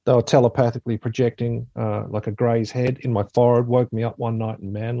 They were telepathically projecting like a grey's head in my forehead, woke me up one night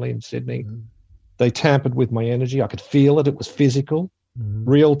in Manly in Sydney. They tampered with my energy. I could feel it. It was physical,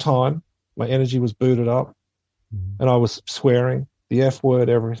 real time. My energy was booted up. And I was swearing the F word,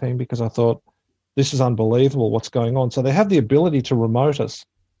 everything, because I thought, this is unbelievable what's going on. So they have the ability to remote us,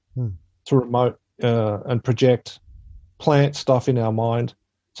 to remote and project, plant stuff in our mind.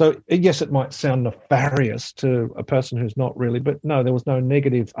 So, yes, it might sound nefarious to a person who's not really, but no, there was no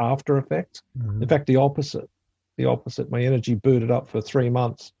negative after effect. In fact, the opposite. My energy booted up for 3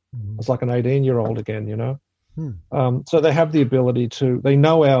 months. I was like an 18-year-old again, So they have the ability they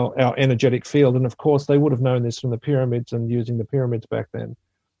know our energetic field. And of course, they would have known this from the pyramids and using the pyramids back then.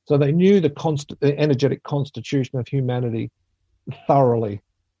 So they knew the energetic constitution of humanity thoroughly.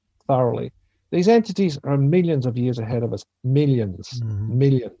 These entities are millions of years ahead of us,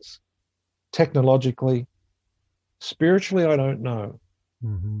 millions. Technologically, spiritually, I don't know.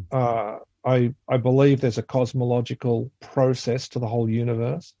 I believe there's a cosmological process to the whole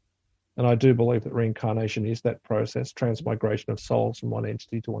universe. And I do believe that reincarnation is that process, transmigration of souls from one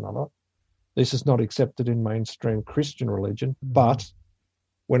entity to another. This is not accepted in mainstream Christian religion, but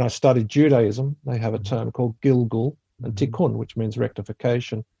when I studied Judaism, they have a term called Gilgul and Tikkun, which means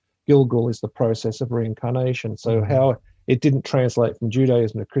rectification. Gilgul is the process of reincarnation. So how it didn't translate from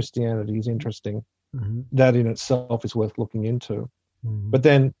Judaism to Christianity is interesting. That in itself is worth looking into. But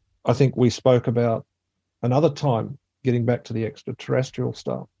then I think we spoke about another time, getting back to the extraterrestrial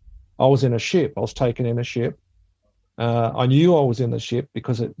stuff. I was in a ship. I was taken in a ship. I knew I was in the ship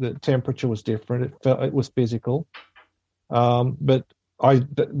because the temperature was different. It was physical. But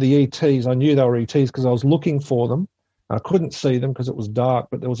the ETs, I knew they were ETs because I was looking for them. I couldn't see them because it was dark,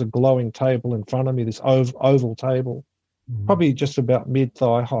 but there was a glowing table in front of me, this oval table, probably just about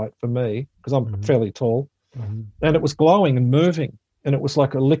mid-thigh height for me because I'm fairly tall. And it was glowing and moving. And it was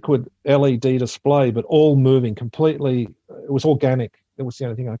like a liquid LED display, but all moving completely. It was organic. It was the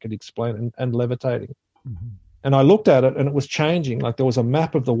only thing I could explain, and levitating. And I looked at it and it was changing. Like there was a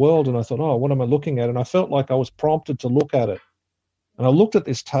map of the world and I thought, oh, what am I looking at? And I felt like I was prompted to look at it. And I looked at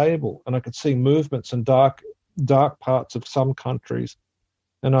this table and I could see movements and dark parts of some countries.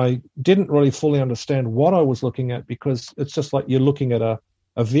 And I didn't really fully understand what I was looking at because it's just like you're looking at a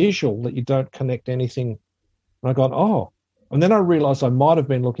visual that you don't connect anything. And I got, oh. And then I realized I might have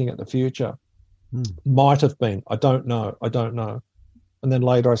been looking at the future. Might have been. I don't know. And then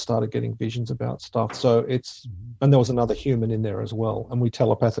later I started getting visions about stuff. So and there was another human in there as well. And we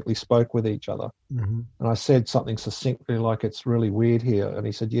telepathically spoke with each other. And I said something succinctly like, it's really weird here. And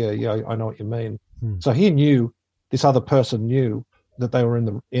he said, yeah, I know what you mean. So he knew, this other person knew that they were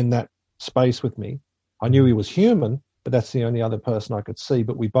in that space with me. I knew he was human, but that's the only other person I could see.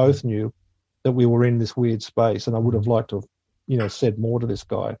 But we both knew that we were in this weird space. And I would have liked to have, said more to this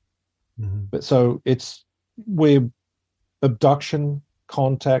guy. But so we're abduction,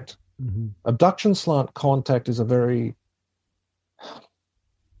 contact. Abduction / contact is a very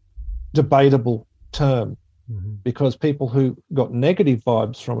debatable term because people who got negative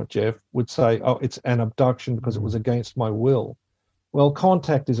vibes from it, Jeff, would say, oh, it's an abduction because it was against my will. Well,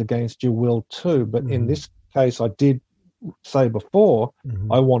 contact is against your will too. But in this case, I did say before,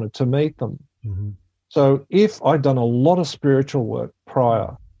 I wanted to meet them. So if I'd done a lot of spiritual work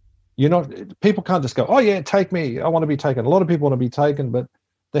prior, people can't just go, oh yeah, take me, I want to be taken. A lot of people want to be taken, but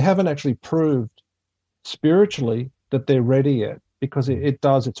they haven't actually proved spiritually that they're ready yet, because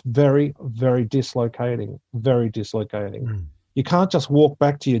it's very, very dislocating, very dislocating. You can't just walk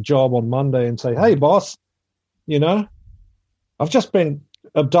back to your job on Monday and say, hey boss, I've just been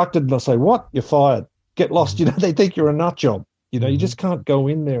abducted. And they'll say, what? You're fired. Get lost. They think you're a nut job. You just can't go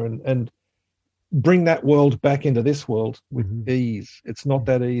in there and bring that world back into this world with ease. It's not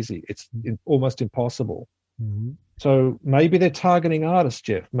that easy. It's almost impossible. So maybe they're targeting artists,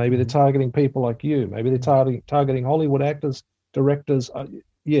 Jeff. Maybe they're targeting people like you. Maybe they're targeting Hollywood actors, directors.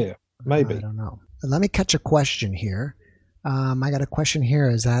 Yeah, maybe. I don't know. Let me catch a question here. I got a question here.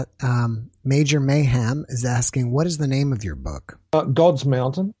 Is that Major Mayhem is asking, what is the name of your book? God's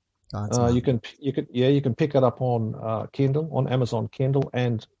Mountain. God's Mountain. You can pick it up on Kindle, on Amazon Kindle,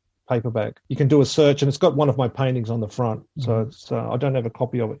 and paperback. You can do a search, and it's got one of my paintings on the front. So it's I don't have a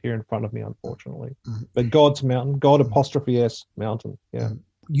copy of it here in front of me, unfortunately. But God's Mountain, God 'S Mountain. Yeah.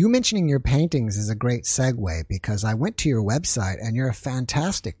 You mentioning your paintings is a great segue, because I went to your website and you're a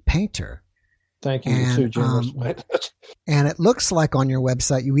fantastic painter. Thank you. You're too generous, mate. And it looks like on your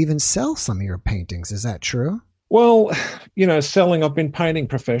website you even sell some of your paintings. Is that true? Well, selling, I've been painting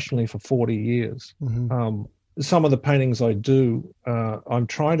professionally for 40 years. Some of the paintings I do, I'm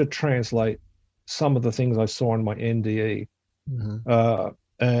trying to translate some of the things I saw in my NDE. And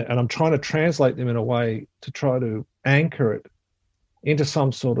I'm trying to translate them in a way to try to anchor it into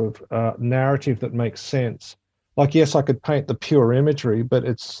some sort of narrative that makes sense. Like, yes, I could paint the pure imagery, but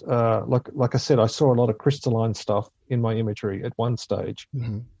it's like I said, I saw a lot of crystalline stuff in my imagery at one stage.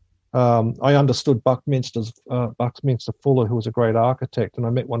 I understood Buckminster Fuller, who was a great architect, and I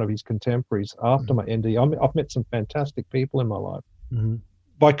met one of his contemporaries after my ND. I've met some fantastic people in my life.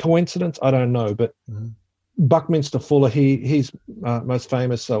 By coincidence, I don't know, but Buckminster Fuller, he's most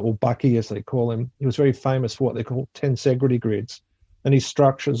famous, or Bucky as they call him, he was very famous for what they call tensegrity grids, and his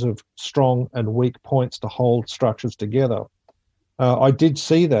structures of strong and weak points to hold structures together. I did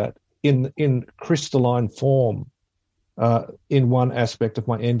see that in crystalline form. In one aspect of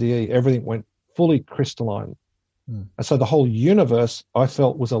my NDE, everything went fully crystalline. And so the whole universe, I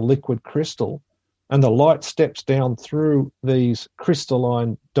felt, was a liquid crystal, and the light steps down through these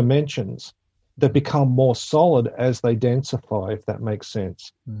crystalline dimensions that become more solid as they densify, if that makes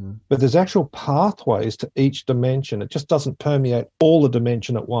sense. But there's actual pathways to each dimension. It just doesn't permeate all the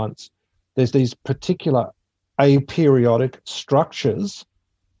dimension at once. There's these particular aperiodic structures,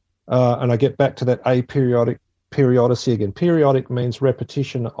 and I get back to that periodicity again. Periodic means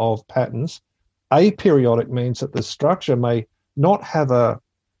repetition of patterns. Aperiodic means that the structure may not have a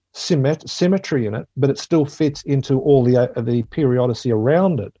symmetry in it, but it still fits into all the periodicity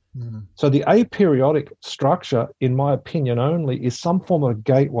around it. So the aperiodic structure, in my opinion only, is some form of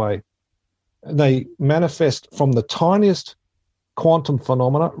gateway. They manifest from the tiniest quantum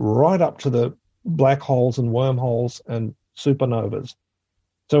phenomena right up to the black holes and wormholes and supernovas.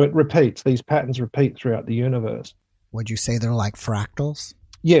 So it repeats. These patterns repeat throughout the universe. Would you say they're like fractals?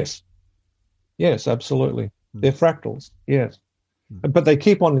 Yes. Yes, absolutely. They're fractals, yes. But they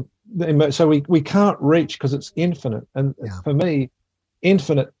keep on, so we can't reach because it's infinite. And for me,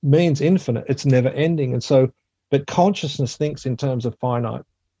 infinite means infinite. It's never ending. And so, but consciousness thinks in terms of finite,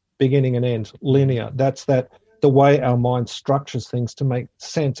 beginning and end, linear. That's the way our mind structures things to make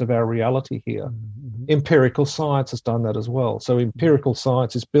sense of our reality here. Empirical science has done that as well. So empirical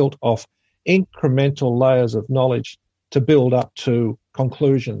science is built off incremental layers of knowledge to build up to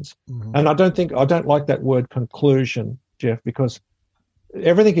conclusions. And I don't like that word conclusion, Jeff, because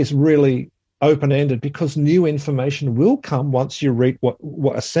everything is really open-ended, because new information will come once you reach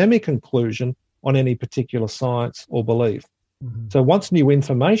what a semi-conclusion on any particular science or belief. So once new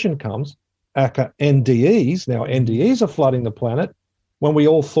information comes, aka NDEs, now NDEs are flooding the planet when we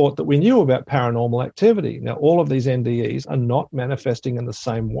all thought that we knew about paranormal activity. Now all of these NDEs are not manifesting in the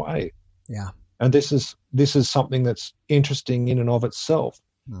same way. And this is something that's interesting in and of itself.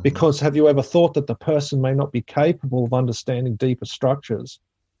 Because have you ever thought that the person may not be capable of understanding deeper structures?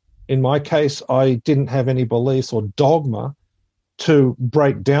 In my case, I didn't have any beliefs or dogma to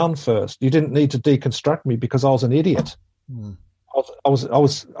break down first. You didn't need to deconstruct me because I was an idiot. I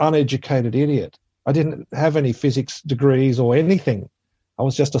was uneducated idiot. I didn't have any physics degrees or anything. I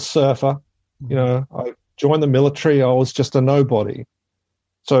was just a surfer. You know, I joined the military. I was just a nobody.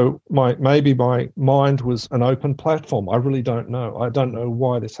 So maybe my mind was an open platform. I really don't know. I don't know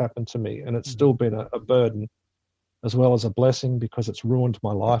why this happened to me. And it's still been a burden as well as a blessing, because it's ruined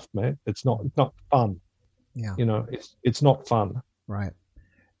my life, man. It's not fun. Yeah. You know, it's not fun. Right.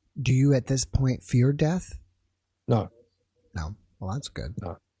 Do you at this point fear death? No. No. Well, that's good.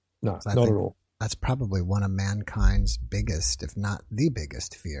 No, not at all. That's probably one of mankind's biggest, if not the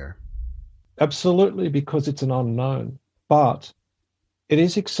biggest fear. Absolutely, because it's an unknown. But it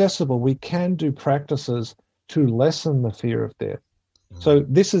is accessible. We can do practices to lessen the fear of death. So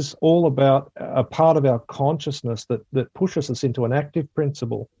this is all about a part of our consciousness that pushes us into an active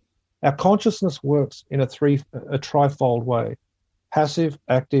principle. Our consciousness works in a trifold way: passive,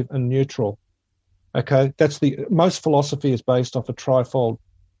 active, and neutral. Okay, that's most philosophy is based off a trifold: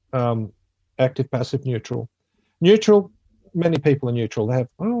 active, passive, neutral. Neutral, many people are neutral. They have,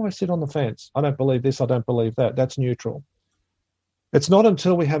 I sit on the fence. I don't believe this. I don't believe that. That's neutral. It's not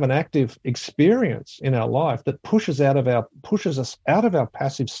until we have an active experience in our life that pushes us out of our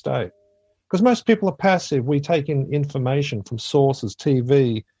passive state. Because most people are passive. We take in information from sources: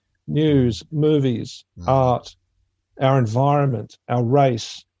 TV, news, movies, art, our environment, our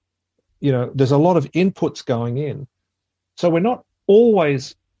race. You know, there's a lot of inputs going in. So we're not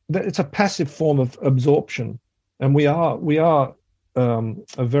always, it's a passive form of absorption. And we are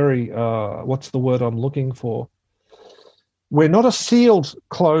a very, what's the word I'm looking for? We're not a sealed,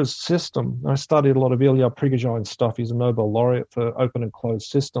 closed system. I studied a lot of Ilya Prigogine stuff. He's a Nobel laureate for open and closed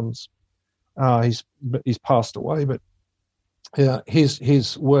systems. He's passed away, but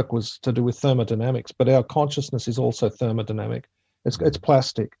his work was to do with thermodynamics. But our consciousness is also thermodynamic. It's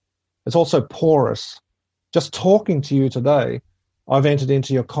plastic. It's also porous. Just talking to you today, I've entered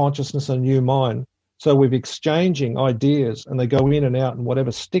into your consciousness a new mind. So we're exchanging ideas, and they go in and out, and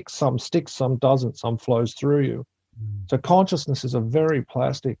whatever sticks, some doesn't, some flows through you. So consciousness is a very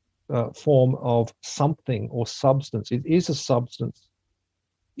plastic form of something or substance. It is a substance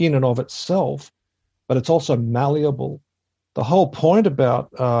in and of itself, but it's also malleable. The whole point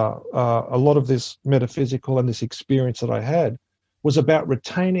about a lot of this metaphysical and this experience that I had was about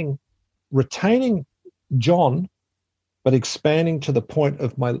retaining John, but expanding to the point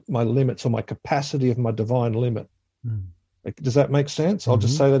of my limits, or my capacity of my divine limit. Does that make sense? I'll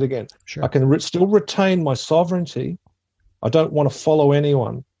just say that again. Sure. I can still retain my sovereignty. I don't want to follow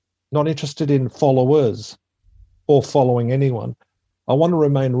anyone, not interested in followers or following anyone. I want to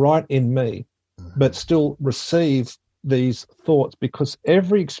remain right in me, but still receive these thoughts, because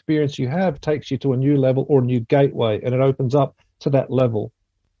every experience you have takes you to a new level or a new gateway, and it opens up to that level.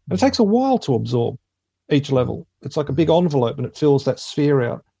 And it takes a while to absorb each level. It's like a big envelope, and it fills that sphere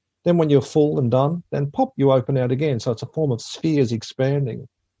out. Then when you're full and done, then pop, you open out again. So it's a form of spheres expanding.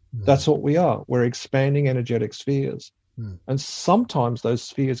 That's what we are. We're expanding energetic spheres. And sometimes those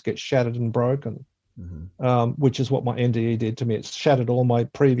spheres get shattered and broken, which is what my NDE did to me. It's shattered all my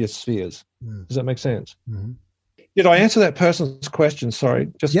previous spheres. Does that make sense? Did I answer that person's question? Sorry.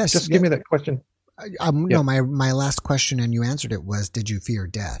 Just give me that question. No, my last question, and you answered it, was, did you fear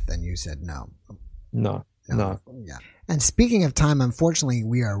death? And you said no. No. Yeah. And speaking of time, unfortunately,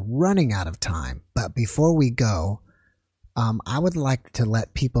 we are running out of time. But before we go, I would like to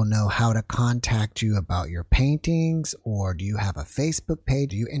let people know how to contact you about your paintings, or do you have a Facebook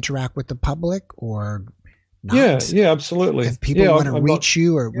page? Do you interact with the public or not? Yeah, absolutely. If people want to reach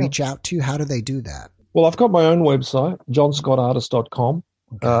you or reach out to you, how do they do that? Well, I've got my own website, johnscottartist.com.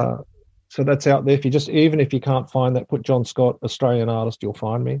 Okay. So that's out there. Even if you can't find that, put John Scott, Australian artist, you'll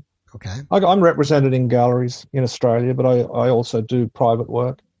find me. Okay. I'm represented in galleries in Australia, but I also do private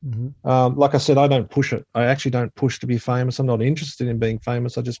work. Like I said, I don't push it. I actually don't push to be famous. I'm not interested in being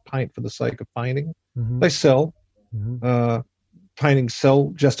famous. I just paint for the sake of painting. They sell. Paintings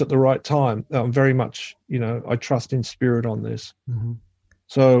sell just at the right time. I'm very much, I trust in spirit on this.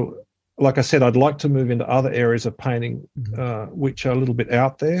 So, like I said, I'd like to move into other areas of painting, which are a little bit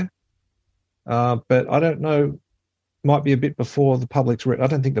out there. But I don't know. Might be a bit before the public's ready. I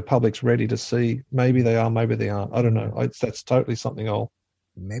don't think the public's ready to see. Maybe they are, maybe they aren't. I don't know. That's totally something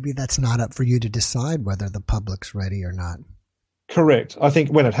Maybe that's not up for you to decide whether the public's ready or not. Correct. I think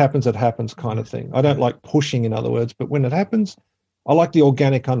when it happens kind of thing. I don't like pushing, in other words, but when it happens, I like the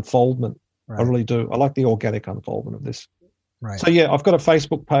organic unfoldment. Right. I really do. I like the organic unfoldment of this. Right. So, yeah, I've got a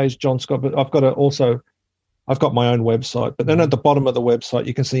Facebook page, John Scott, but I've got my own website. But then at the bottom of the website,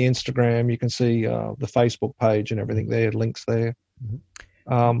 you can see Instagram, you can see the Facebook page and everything there, links there.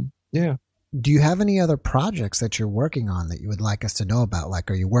 Yeah. Do you have any other projects that you're working on that you would like us to know about? Like,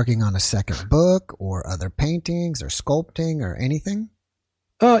 are you working on a second book or other paintings or sculpting or anything?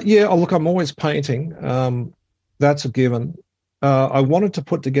 Yeah, look, I'm always painting. That's a given. I wanted to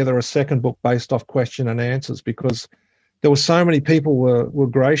put together a second book based off question and answers because there were so many people were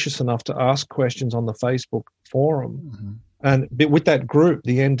gracious enough to ask questions on the Facebook forum. Mm-hmm. And with that group,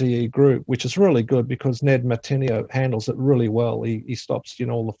 the NDE group, which is really good because Ned Martinio handles it really well. He stops,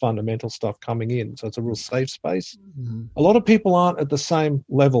 all the fundamental stuff coming in. So it's a real safe space. Mm-hmm. A lot of people aren't at the same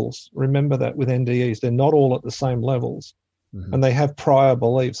levels. Remember that with NDEs, they're not all at the same levels, Mm-hmm. and they have prior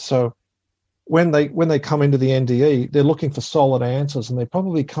beliefs. So when they come into the NDE, they're looking for solid answers, and they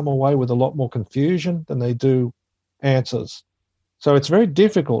probably come away with a lot more confusion than they do answers. So it's very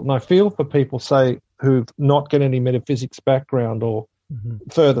difficult, and I feel for people, say, who've not got any metaphysics background or Mm-hmm.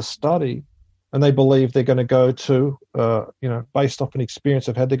 further study, and they believe they're going to go to, based off an experience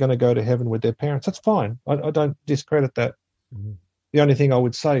of how they're going to go to heaven with their parents. That's fine. I don't discredit that. Mm-hmm. The only thing I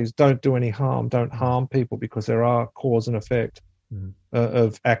would say is don't do any harm. Don't harm people because there are cause and effect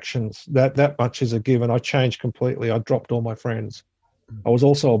of actions. That much is a given. I changed completely. I dropped all my friends. I was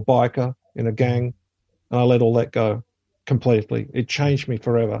also a biker in a gang, and I let all that go completely. It changed me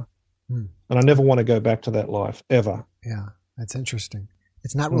forever. And I never want to go back to that life, ever. Yeah, that's interesting.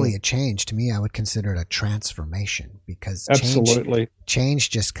 It's not really a change. To me, I would consider it a transformation because Absolutely.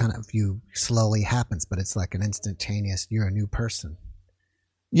 change just kind of slowly happens, but it's like an instantaneous, you're a new person.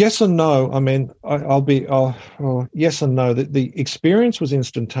 Yes and no. I mean, yes and no. The experience was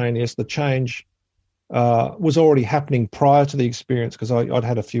instantaneous. The change was already happening prior to the experience because I'd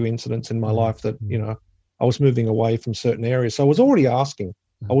had a few incidents in my life that, I was moving away from certain areas. So I was already asking.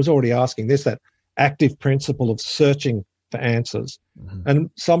 There's that active principle of searching for answers. And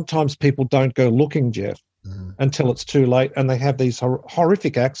sometimes people don't go looking, Jeff, until it's too late, and they have these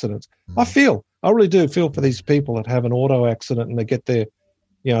horrific accidents. I really do feel for these people that have an auto accident and they get their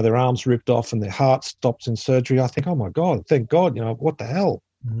arms ripped off and their heart stops in surgery. I think, oh my God, thank God, what the hell?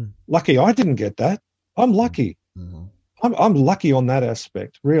 Lucky I didn't get that. I'm lucky. I'm lucky on that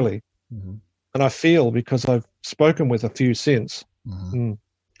aspect, really. And I feel because I've spoken with a few since.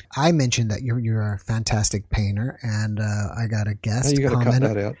 I mentioned that you're a fantastic painter, and I got a guest you got to cut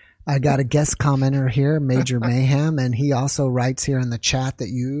commenter. that out. I got a guest commenter here, Major Mayhem, and he also writes here in the chat that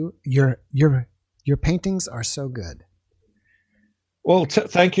your paintings are so good. Well,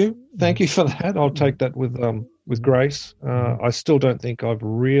 thank you for that. I'll take that with grace. I still don't think I've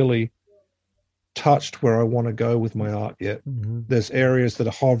really touched where I want to go with my art yet. There's areas that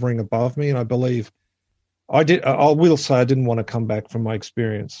are hovering above me, and I believe I will say I didn't want to come back from my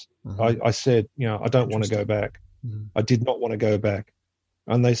experience. I said, I don't want to go back. I did not want to go back.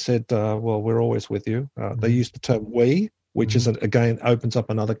 And they said, well, we're always with you. They used the term we, which is, again, opens up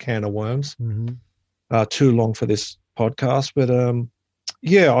another can of worms. Too long for this podcast.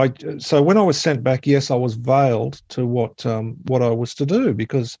 But, so when I was sent back, yes, I was veiled to what I was to do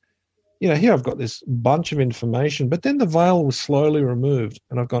because, here I've got this bunch of information, but then the veil was slowly removed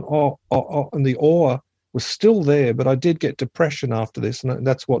and I've gone, and the awe was still there, but I did get depression after this, and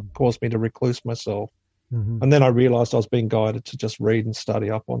that's what caused me to recluse myself. And then I realized I was being guided to just read and study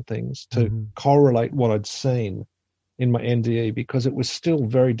up on things, to correlate what I'd seen in my NDE, because it was still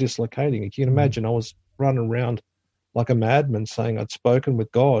very dislocating. You can imagine I was running around like a madman saying I'd spoken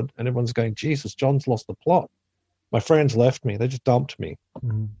with God, and everyone's going, Jesus, John's lost the plot. My friends left me. They just dumped me.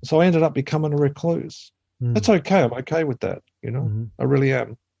 So I ended up becoming a recluse. That's okay. I'm okay with that. I really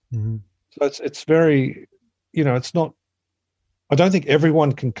am. So it's very, it's not, I don't think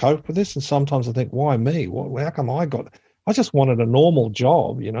everyone can cope with this. And sometimes I think, why me? How come I just wanted a normal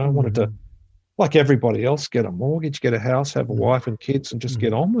job, I wanted to, like everybody else, get a mortgage, get a house, have a wife and kids, and just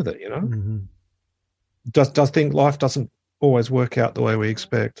get on with it, Does think life doesn't always work out the way we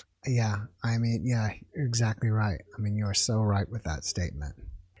expect. Yeah. I mean, yeah, you're exactly right. I mean, you're so right with that statement.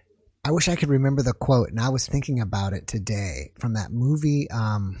 I wish I could remember the quote, and I was thinking about it today from that movie.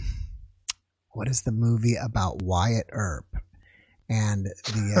 What is the movie about Wyatt Earp? And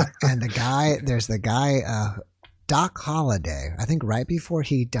the guy, there's the guy, Doc Holliday, I think right before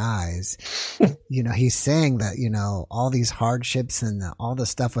he dies, he's saying that, all these hardships and all the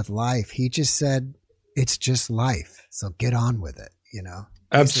stuff with life, he just said, it's just life. So get on with it,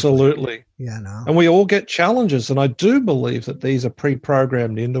 Absolutely. And we all get challenges. And I do believe that these are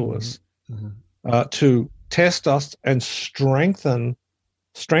pre-programmed into us to test us and strengthen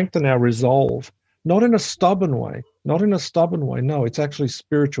our resolve, not in a stubborn way. No, it's actually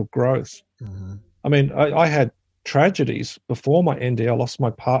spiritual growth. I mean, I had tragedies before my ND. I lost my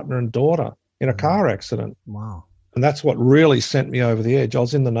partner and daughter in a car accident. Wow. And that's what really sent me over the edge. I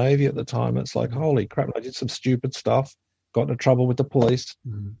was in the Navy at the time. It's like, holy crap, I did some stupid stuff, got into trouble with the police.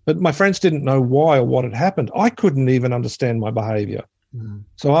 But my friends didn't know why or what had happened. I couldn't even understand my behavior.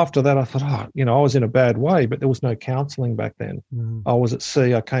 So after that, I thought, I was in a bad way, but there was no counseling back then. I was at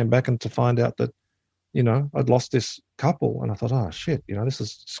sea. I came back and to find out that, I'd lost this couple. And I thought, oh, shit, this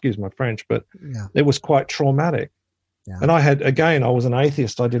is, excuse my French, but it was quite traumatic. Yeah. And I was an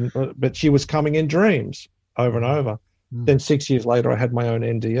atheist. But she was coming in dreams over and over. Then 6 years later, I had my own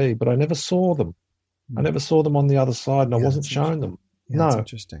NDE, but I never saw them. I never saw them on the other side, and I wasn't shown them. That's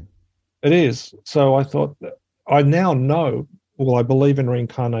interesting. It is. So I thought, I now know, I believe in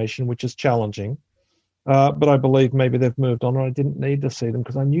reincarnation, which is challenging, but I believe maybe they've moved on, and I didn't need to see them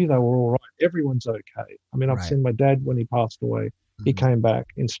because I knew they were all right. Everyone's okay. I mean, I've seen my dad when he passed away. He came back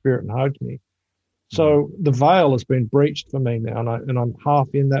in spirit and hugged me. So the veil has been breached for me now, and I'm half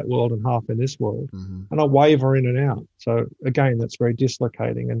in that world and half in this world, and I waver in and out. So again, that's very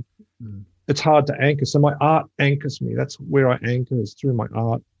dislocating, and it's hard to anchor. So my art anchors me. That's where I anchor, is through my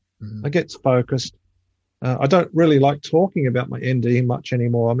art. I get focused. I don't really like talking about my NDE much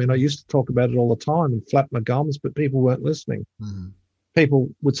anymore. I mean, I used to talk about it all the time and flap my gums, but people weren't listening. People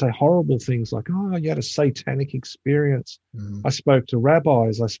would say horrible things like, oh, you had a satanic experience. I spoke to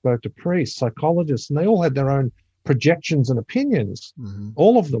rabbis, I spoke to priests, psychologists, and they all had their own projections and opinions,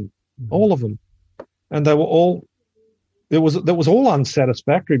 all of them. And they were all, that was all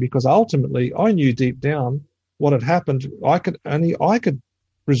unsatisfactory, because ultimately I knew deep down what had happened. I could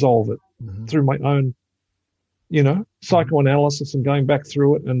resolve it through my own, psychoanalysis and going back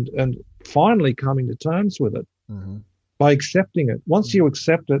through it and finally coming to terms with it. By accepting it. Once you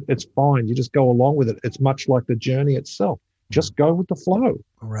accept it, it's fine. You just go along with it. It's much like the journey itself. Just go with the flow.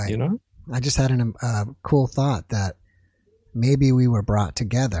 Right. I just had a cool thought that maybe we were brought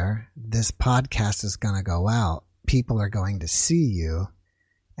together. This podcast is going to go out. People are going to see you,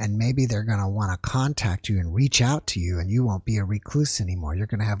 and maybe they're going to want to contact you and reach out to you, and you won't be a recluse anymore. You're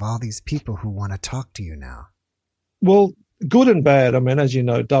going to have all these people who want to talk to you now. Well, good and bad. I mean, as you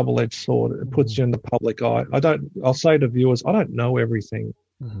know, double-edged sword. It puts you in the public eye. I'll say to viewers, I don't know everything,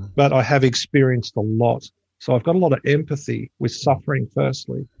 but I have experienced a lot. So I've got a lot of empathy with suffering,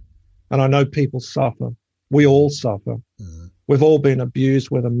 firstly. And I know people suffer. We all suffer. We've all been abused,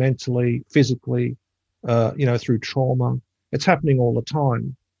 whether mentally, physically, through trauma. It's happening all the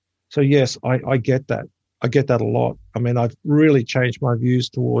time. So yes, I get that. I get that a lot. I mean, I've really changed my views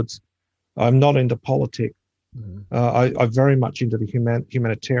towards, I'm not into politics. I'm very much into the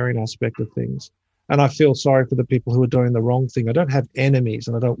humanitarian aspect of things. And I feel sorry for the people who are doing the wrong thing. I don't have enemies,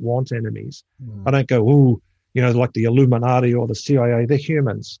 and I don't want enemies. I don't go, ooh, like the Illuminati or the CIA. They're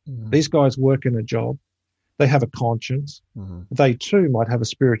humans. These guys work in a job. They have a conscience. They too might have a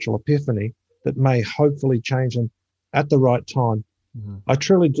spiritual epiphany that may hopefully change them at the right time. I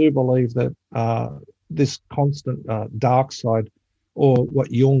truly do believe that this constant dark side, or what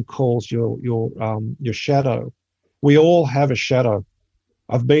Jung calls your shadow. We all have a shadow.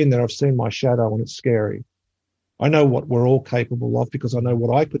 I've been there. I've seen my shadow, and it's scary. I know what we're all capable of, because I know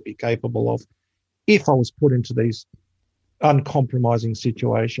what I could be capable of if I was put into these uncompromising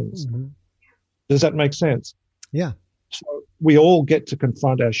situations. Does that make sense? Yeah. So we all get to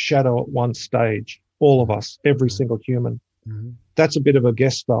confront our shadow at one stage, all of us, every single human. That's a bit of a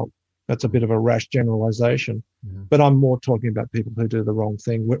gestalt. That's a bit of a rash generalization, but I'm more talking about people who do the wrong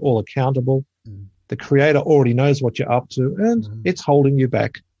thing. We're all accountable. The Creator already knows what you're up to, and it's holding you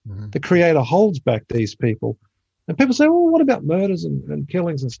back. The Creator holds back these people. And people say, well, what about murders and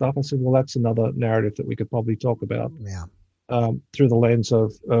killings and stuff? I said, well, that's another narrative that we could probably talk about through the lens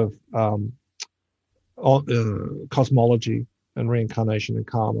of cosmology and reincarnation and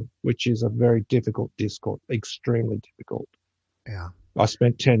karma, which is a very difficult discourse, extremely difficult. Yeah. I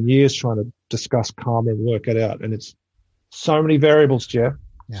spent 10 years trying to discuss karma and work it out. And it's so many variables, Jeff.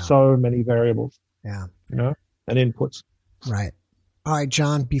 Yeah. So many variables. Yeah. And inputs. Right. All right,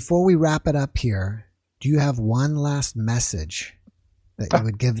 John, before we wrap it up here, do you have one last message that you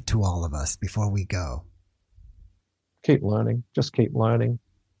would give to all of us before we go? Keep learning. Just keep learning.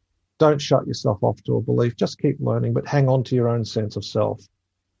 Don't shut yourself off to a belief. Just keep learning, but hang on to your own sense of self.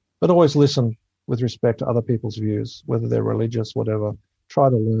 But always listen with respect to other people's views, whether they're religious, whatever. Try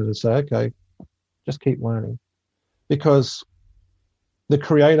to learn and say, okay, just keep learning. Because the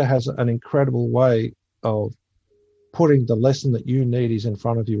Creator has an incredible way of putting the lesson that you need is in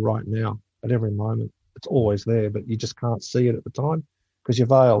front of you right now at every moment. It's always there, but you just can't see it at the time because you're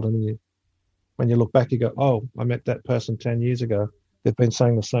veiled. And when you look back, you go, oh, I met that person 10 years ago. They've been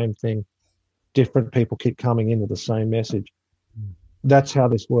saying the same thing. Different people keep coming in with the same message. That's how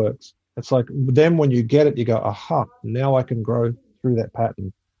this works. It's like then when you get it, you go, aha, now I can grow through that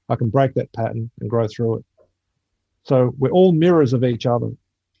pattern. I can break that pattern and grow through it. So we're all mirrors of each other,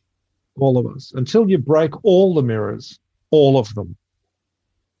 all of us, until you break all the mirrors, all of them.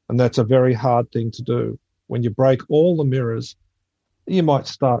 And that's a very hard thing to do. When you break all the mirrors, you might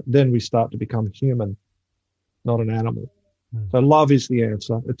start, then we start to become human, not an animal. So love is the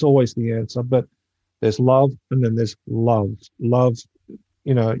answer. It's always the answer. But there's love and then there's love. Love,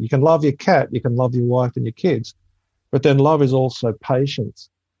 you know, you can love your cat, you can love your wife and your kids, but then love is also patience,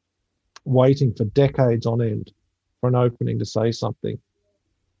 waiting for decades on end for an opening to say something,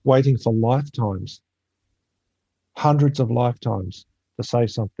 waiting for lifetimes, hundreds of lifetimes to say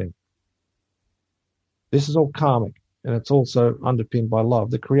something. This is all karmic, and it's also underpinned by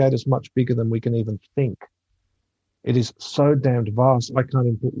love. The Creator's much bigger than we can even think. It is so damned vast, I can't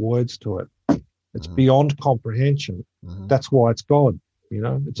even put words to it. It's beyond comprehension. That's why it's God, you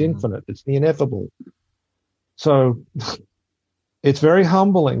know, it's infinite, it's the ineffable. So it's very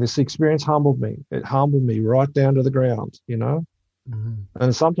humbling. This experience humbled me. It humbled me right down to the ground, you know.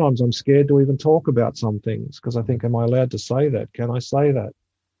 And sometimes I'm scared to even talk about some things because I think, am I allowed to say that? Can I say that?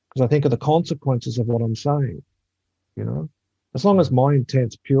 Because I think of the consequences of what I'm saying, you know. As long as my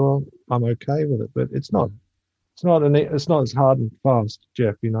intent's pure, I'm okay with it. But it's not as hard and fast,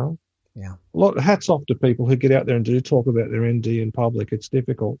 Jeff, you know. Yeah. Hats off to people who get out there and do talk about their ND in public. It's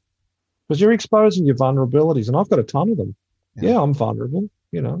difficult because you're exposing your vulnerabilities, and I've got a ton of them. Yeah, I'm vulnerable.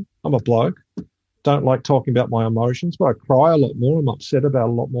 You know, I'm a bloke. Don't like talking about my emotions, but I cry a lot more. I'm upset about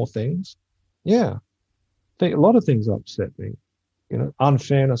a lot more things. Yeah. A lot of things upset me, you know,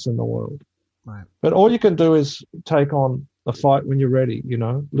 unfairness in the world. Right. But all you can do is take on a fight when you're ready, you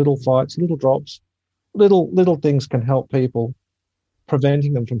know, little fights, little drops, little things can help people,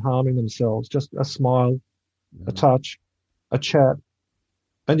 preventing them from harming themselves. Just a smile, a touch, a chat,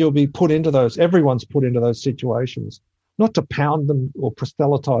 and you'll be put into those. Everyone's put into those situations, not to pound them or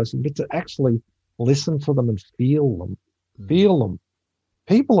proselytize them, but to actually listen to them and feel them. Feel them.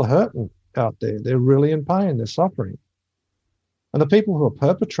 People are hurting out there. They're really in pain. They're suffering. And the people who are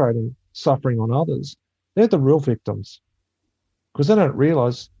perpetrating suffering on others, they're the real victims because they don't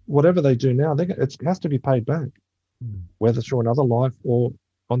realize whatever they do now, it has to be paid back, whether through another life or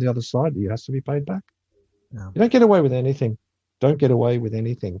on the other side, it has to be paid back. Yeah. You don't get away with anything. Don't get away with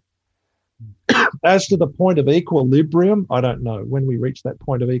anything. As to the point of equilibrium, I don't know. When we reach that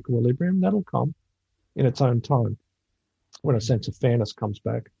point of equilibrium, that'll come in its own time. When a sense of fairness comes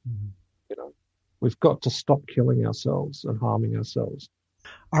back, you know, we've got to stop killing ourselves and harming ourselves.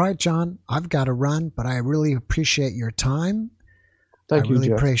 All right, John, I've got to run, but I really appreciate your time. Thank you, I really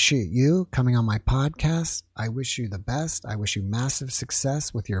Jeff. appreciate you coming on my podcast. I wish you the best. I wish you massive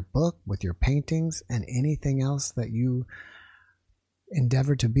success with your book, with your paintings, and anything else that you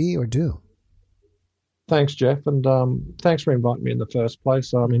endeavor to be or do. Thanks, Jeff, and thanks for inviting me in the first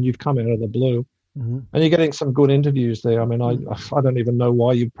place. I mean, you've come out of the blue, and you're getting some good interviews there. I mean, I don't even know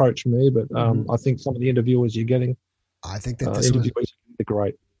why you approached me, but I think some of the interviewers you're getting, I think that this was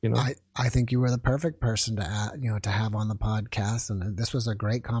great. You know, I think you were the perfect person to to have on the podcast, and this was a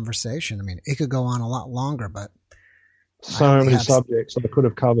great conversation. I mean, it could go on a lot longer, but so many subjects I could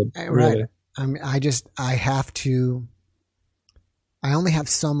have covered. Right. Really. I mean, I only have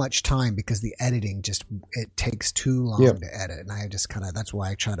so much time because the editing it takes too long to edit, and I just that's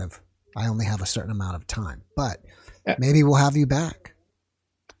why I only have a certain amount of time. But maybe we'll have you back.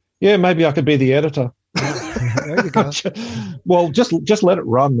 Yeah, maybe I could be the editor. There you go. Well, just let it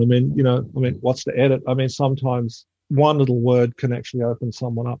run. I mean, what's the edit? I mean, sometimes one little word can actually open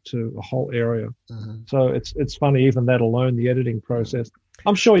someone up to a whole area. So it's funny, even that alone, the editing process.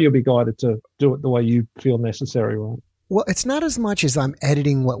 I'm sure you'll be guided to do it the way you feel necessary, right? Well, it's not as much as I'm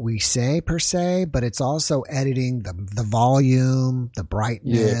editing what we say per se, but it's also editing the volume, the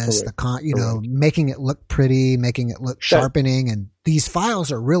brightness, making it look pretty, making it look sharpening. And these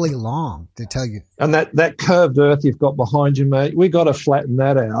files are really long, to tell you. And that curved earth you've got behind you, mate, we got to flatten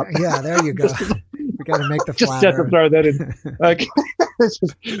that out. Yeah, there you go. We got to make the just have to throw that in. Okay.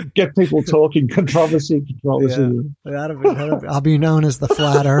 Just get people talking. Controversy. Yeah. I'll be known as the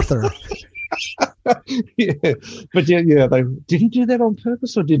flat earther. Yeah, but did he do that on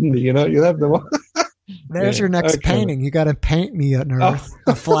purpose or didn't he? You know, you have the. There's your next painting. You got to paint me an earth,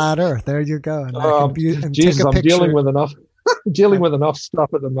 a flat earth. There you go. And I'm dealing with enough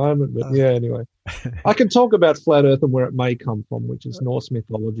stuff at the moment. But anyway, I can talk about flat earth and where it may come from, which is Norse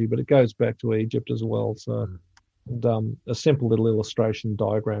mythology, but it goes back to Egypt as well. So, and a simple little illustration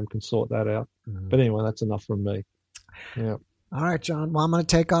diagram can sort that out. But anyway, that's enough from me. Yeah. All right, John. Well, I'm going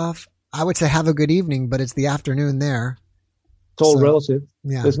to take off. I would say have a good evening, but it's the afternoon there. It's all relative.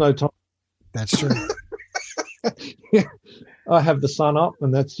 Yeah. There's no time That's true. Yeah. I have the sun up,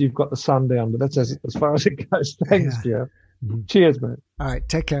 and you've got the sun down, but that's as far as it goes. Thanks, Yeah. Jeff. Cheers, man. All right.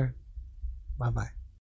 Take care. Bye-bye.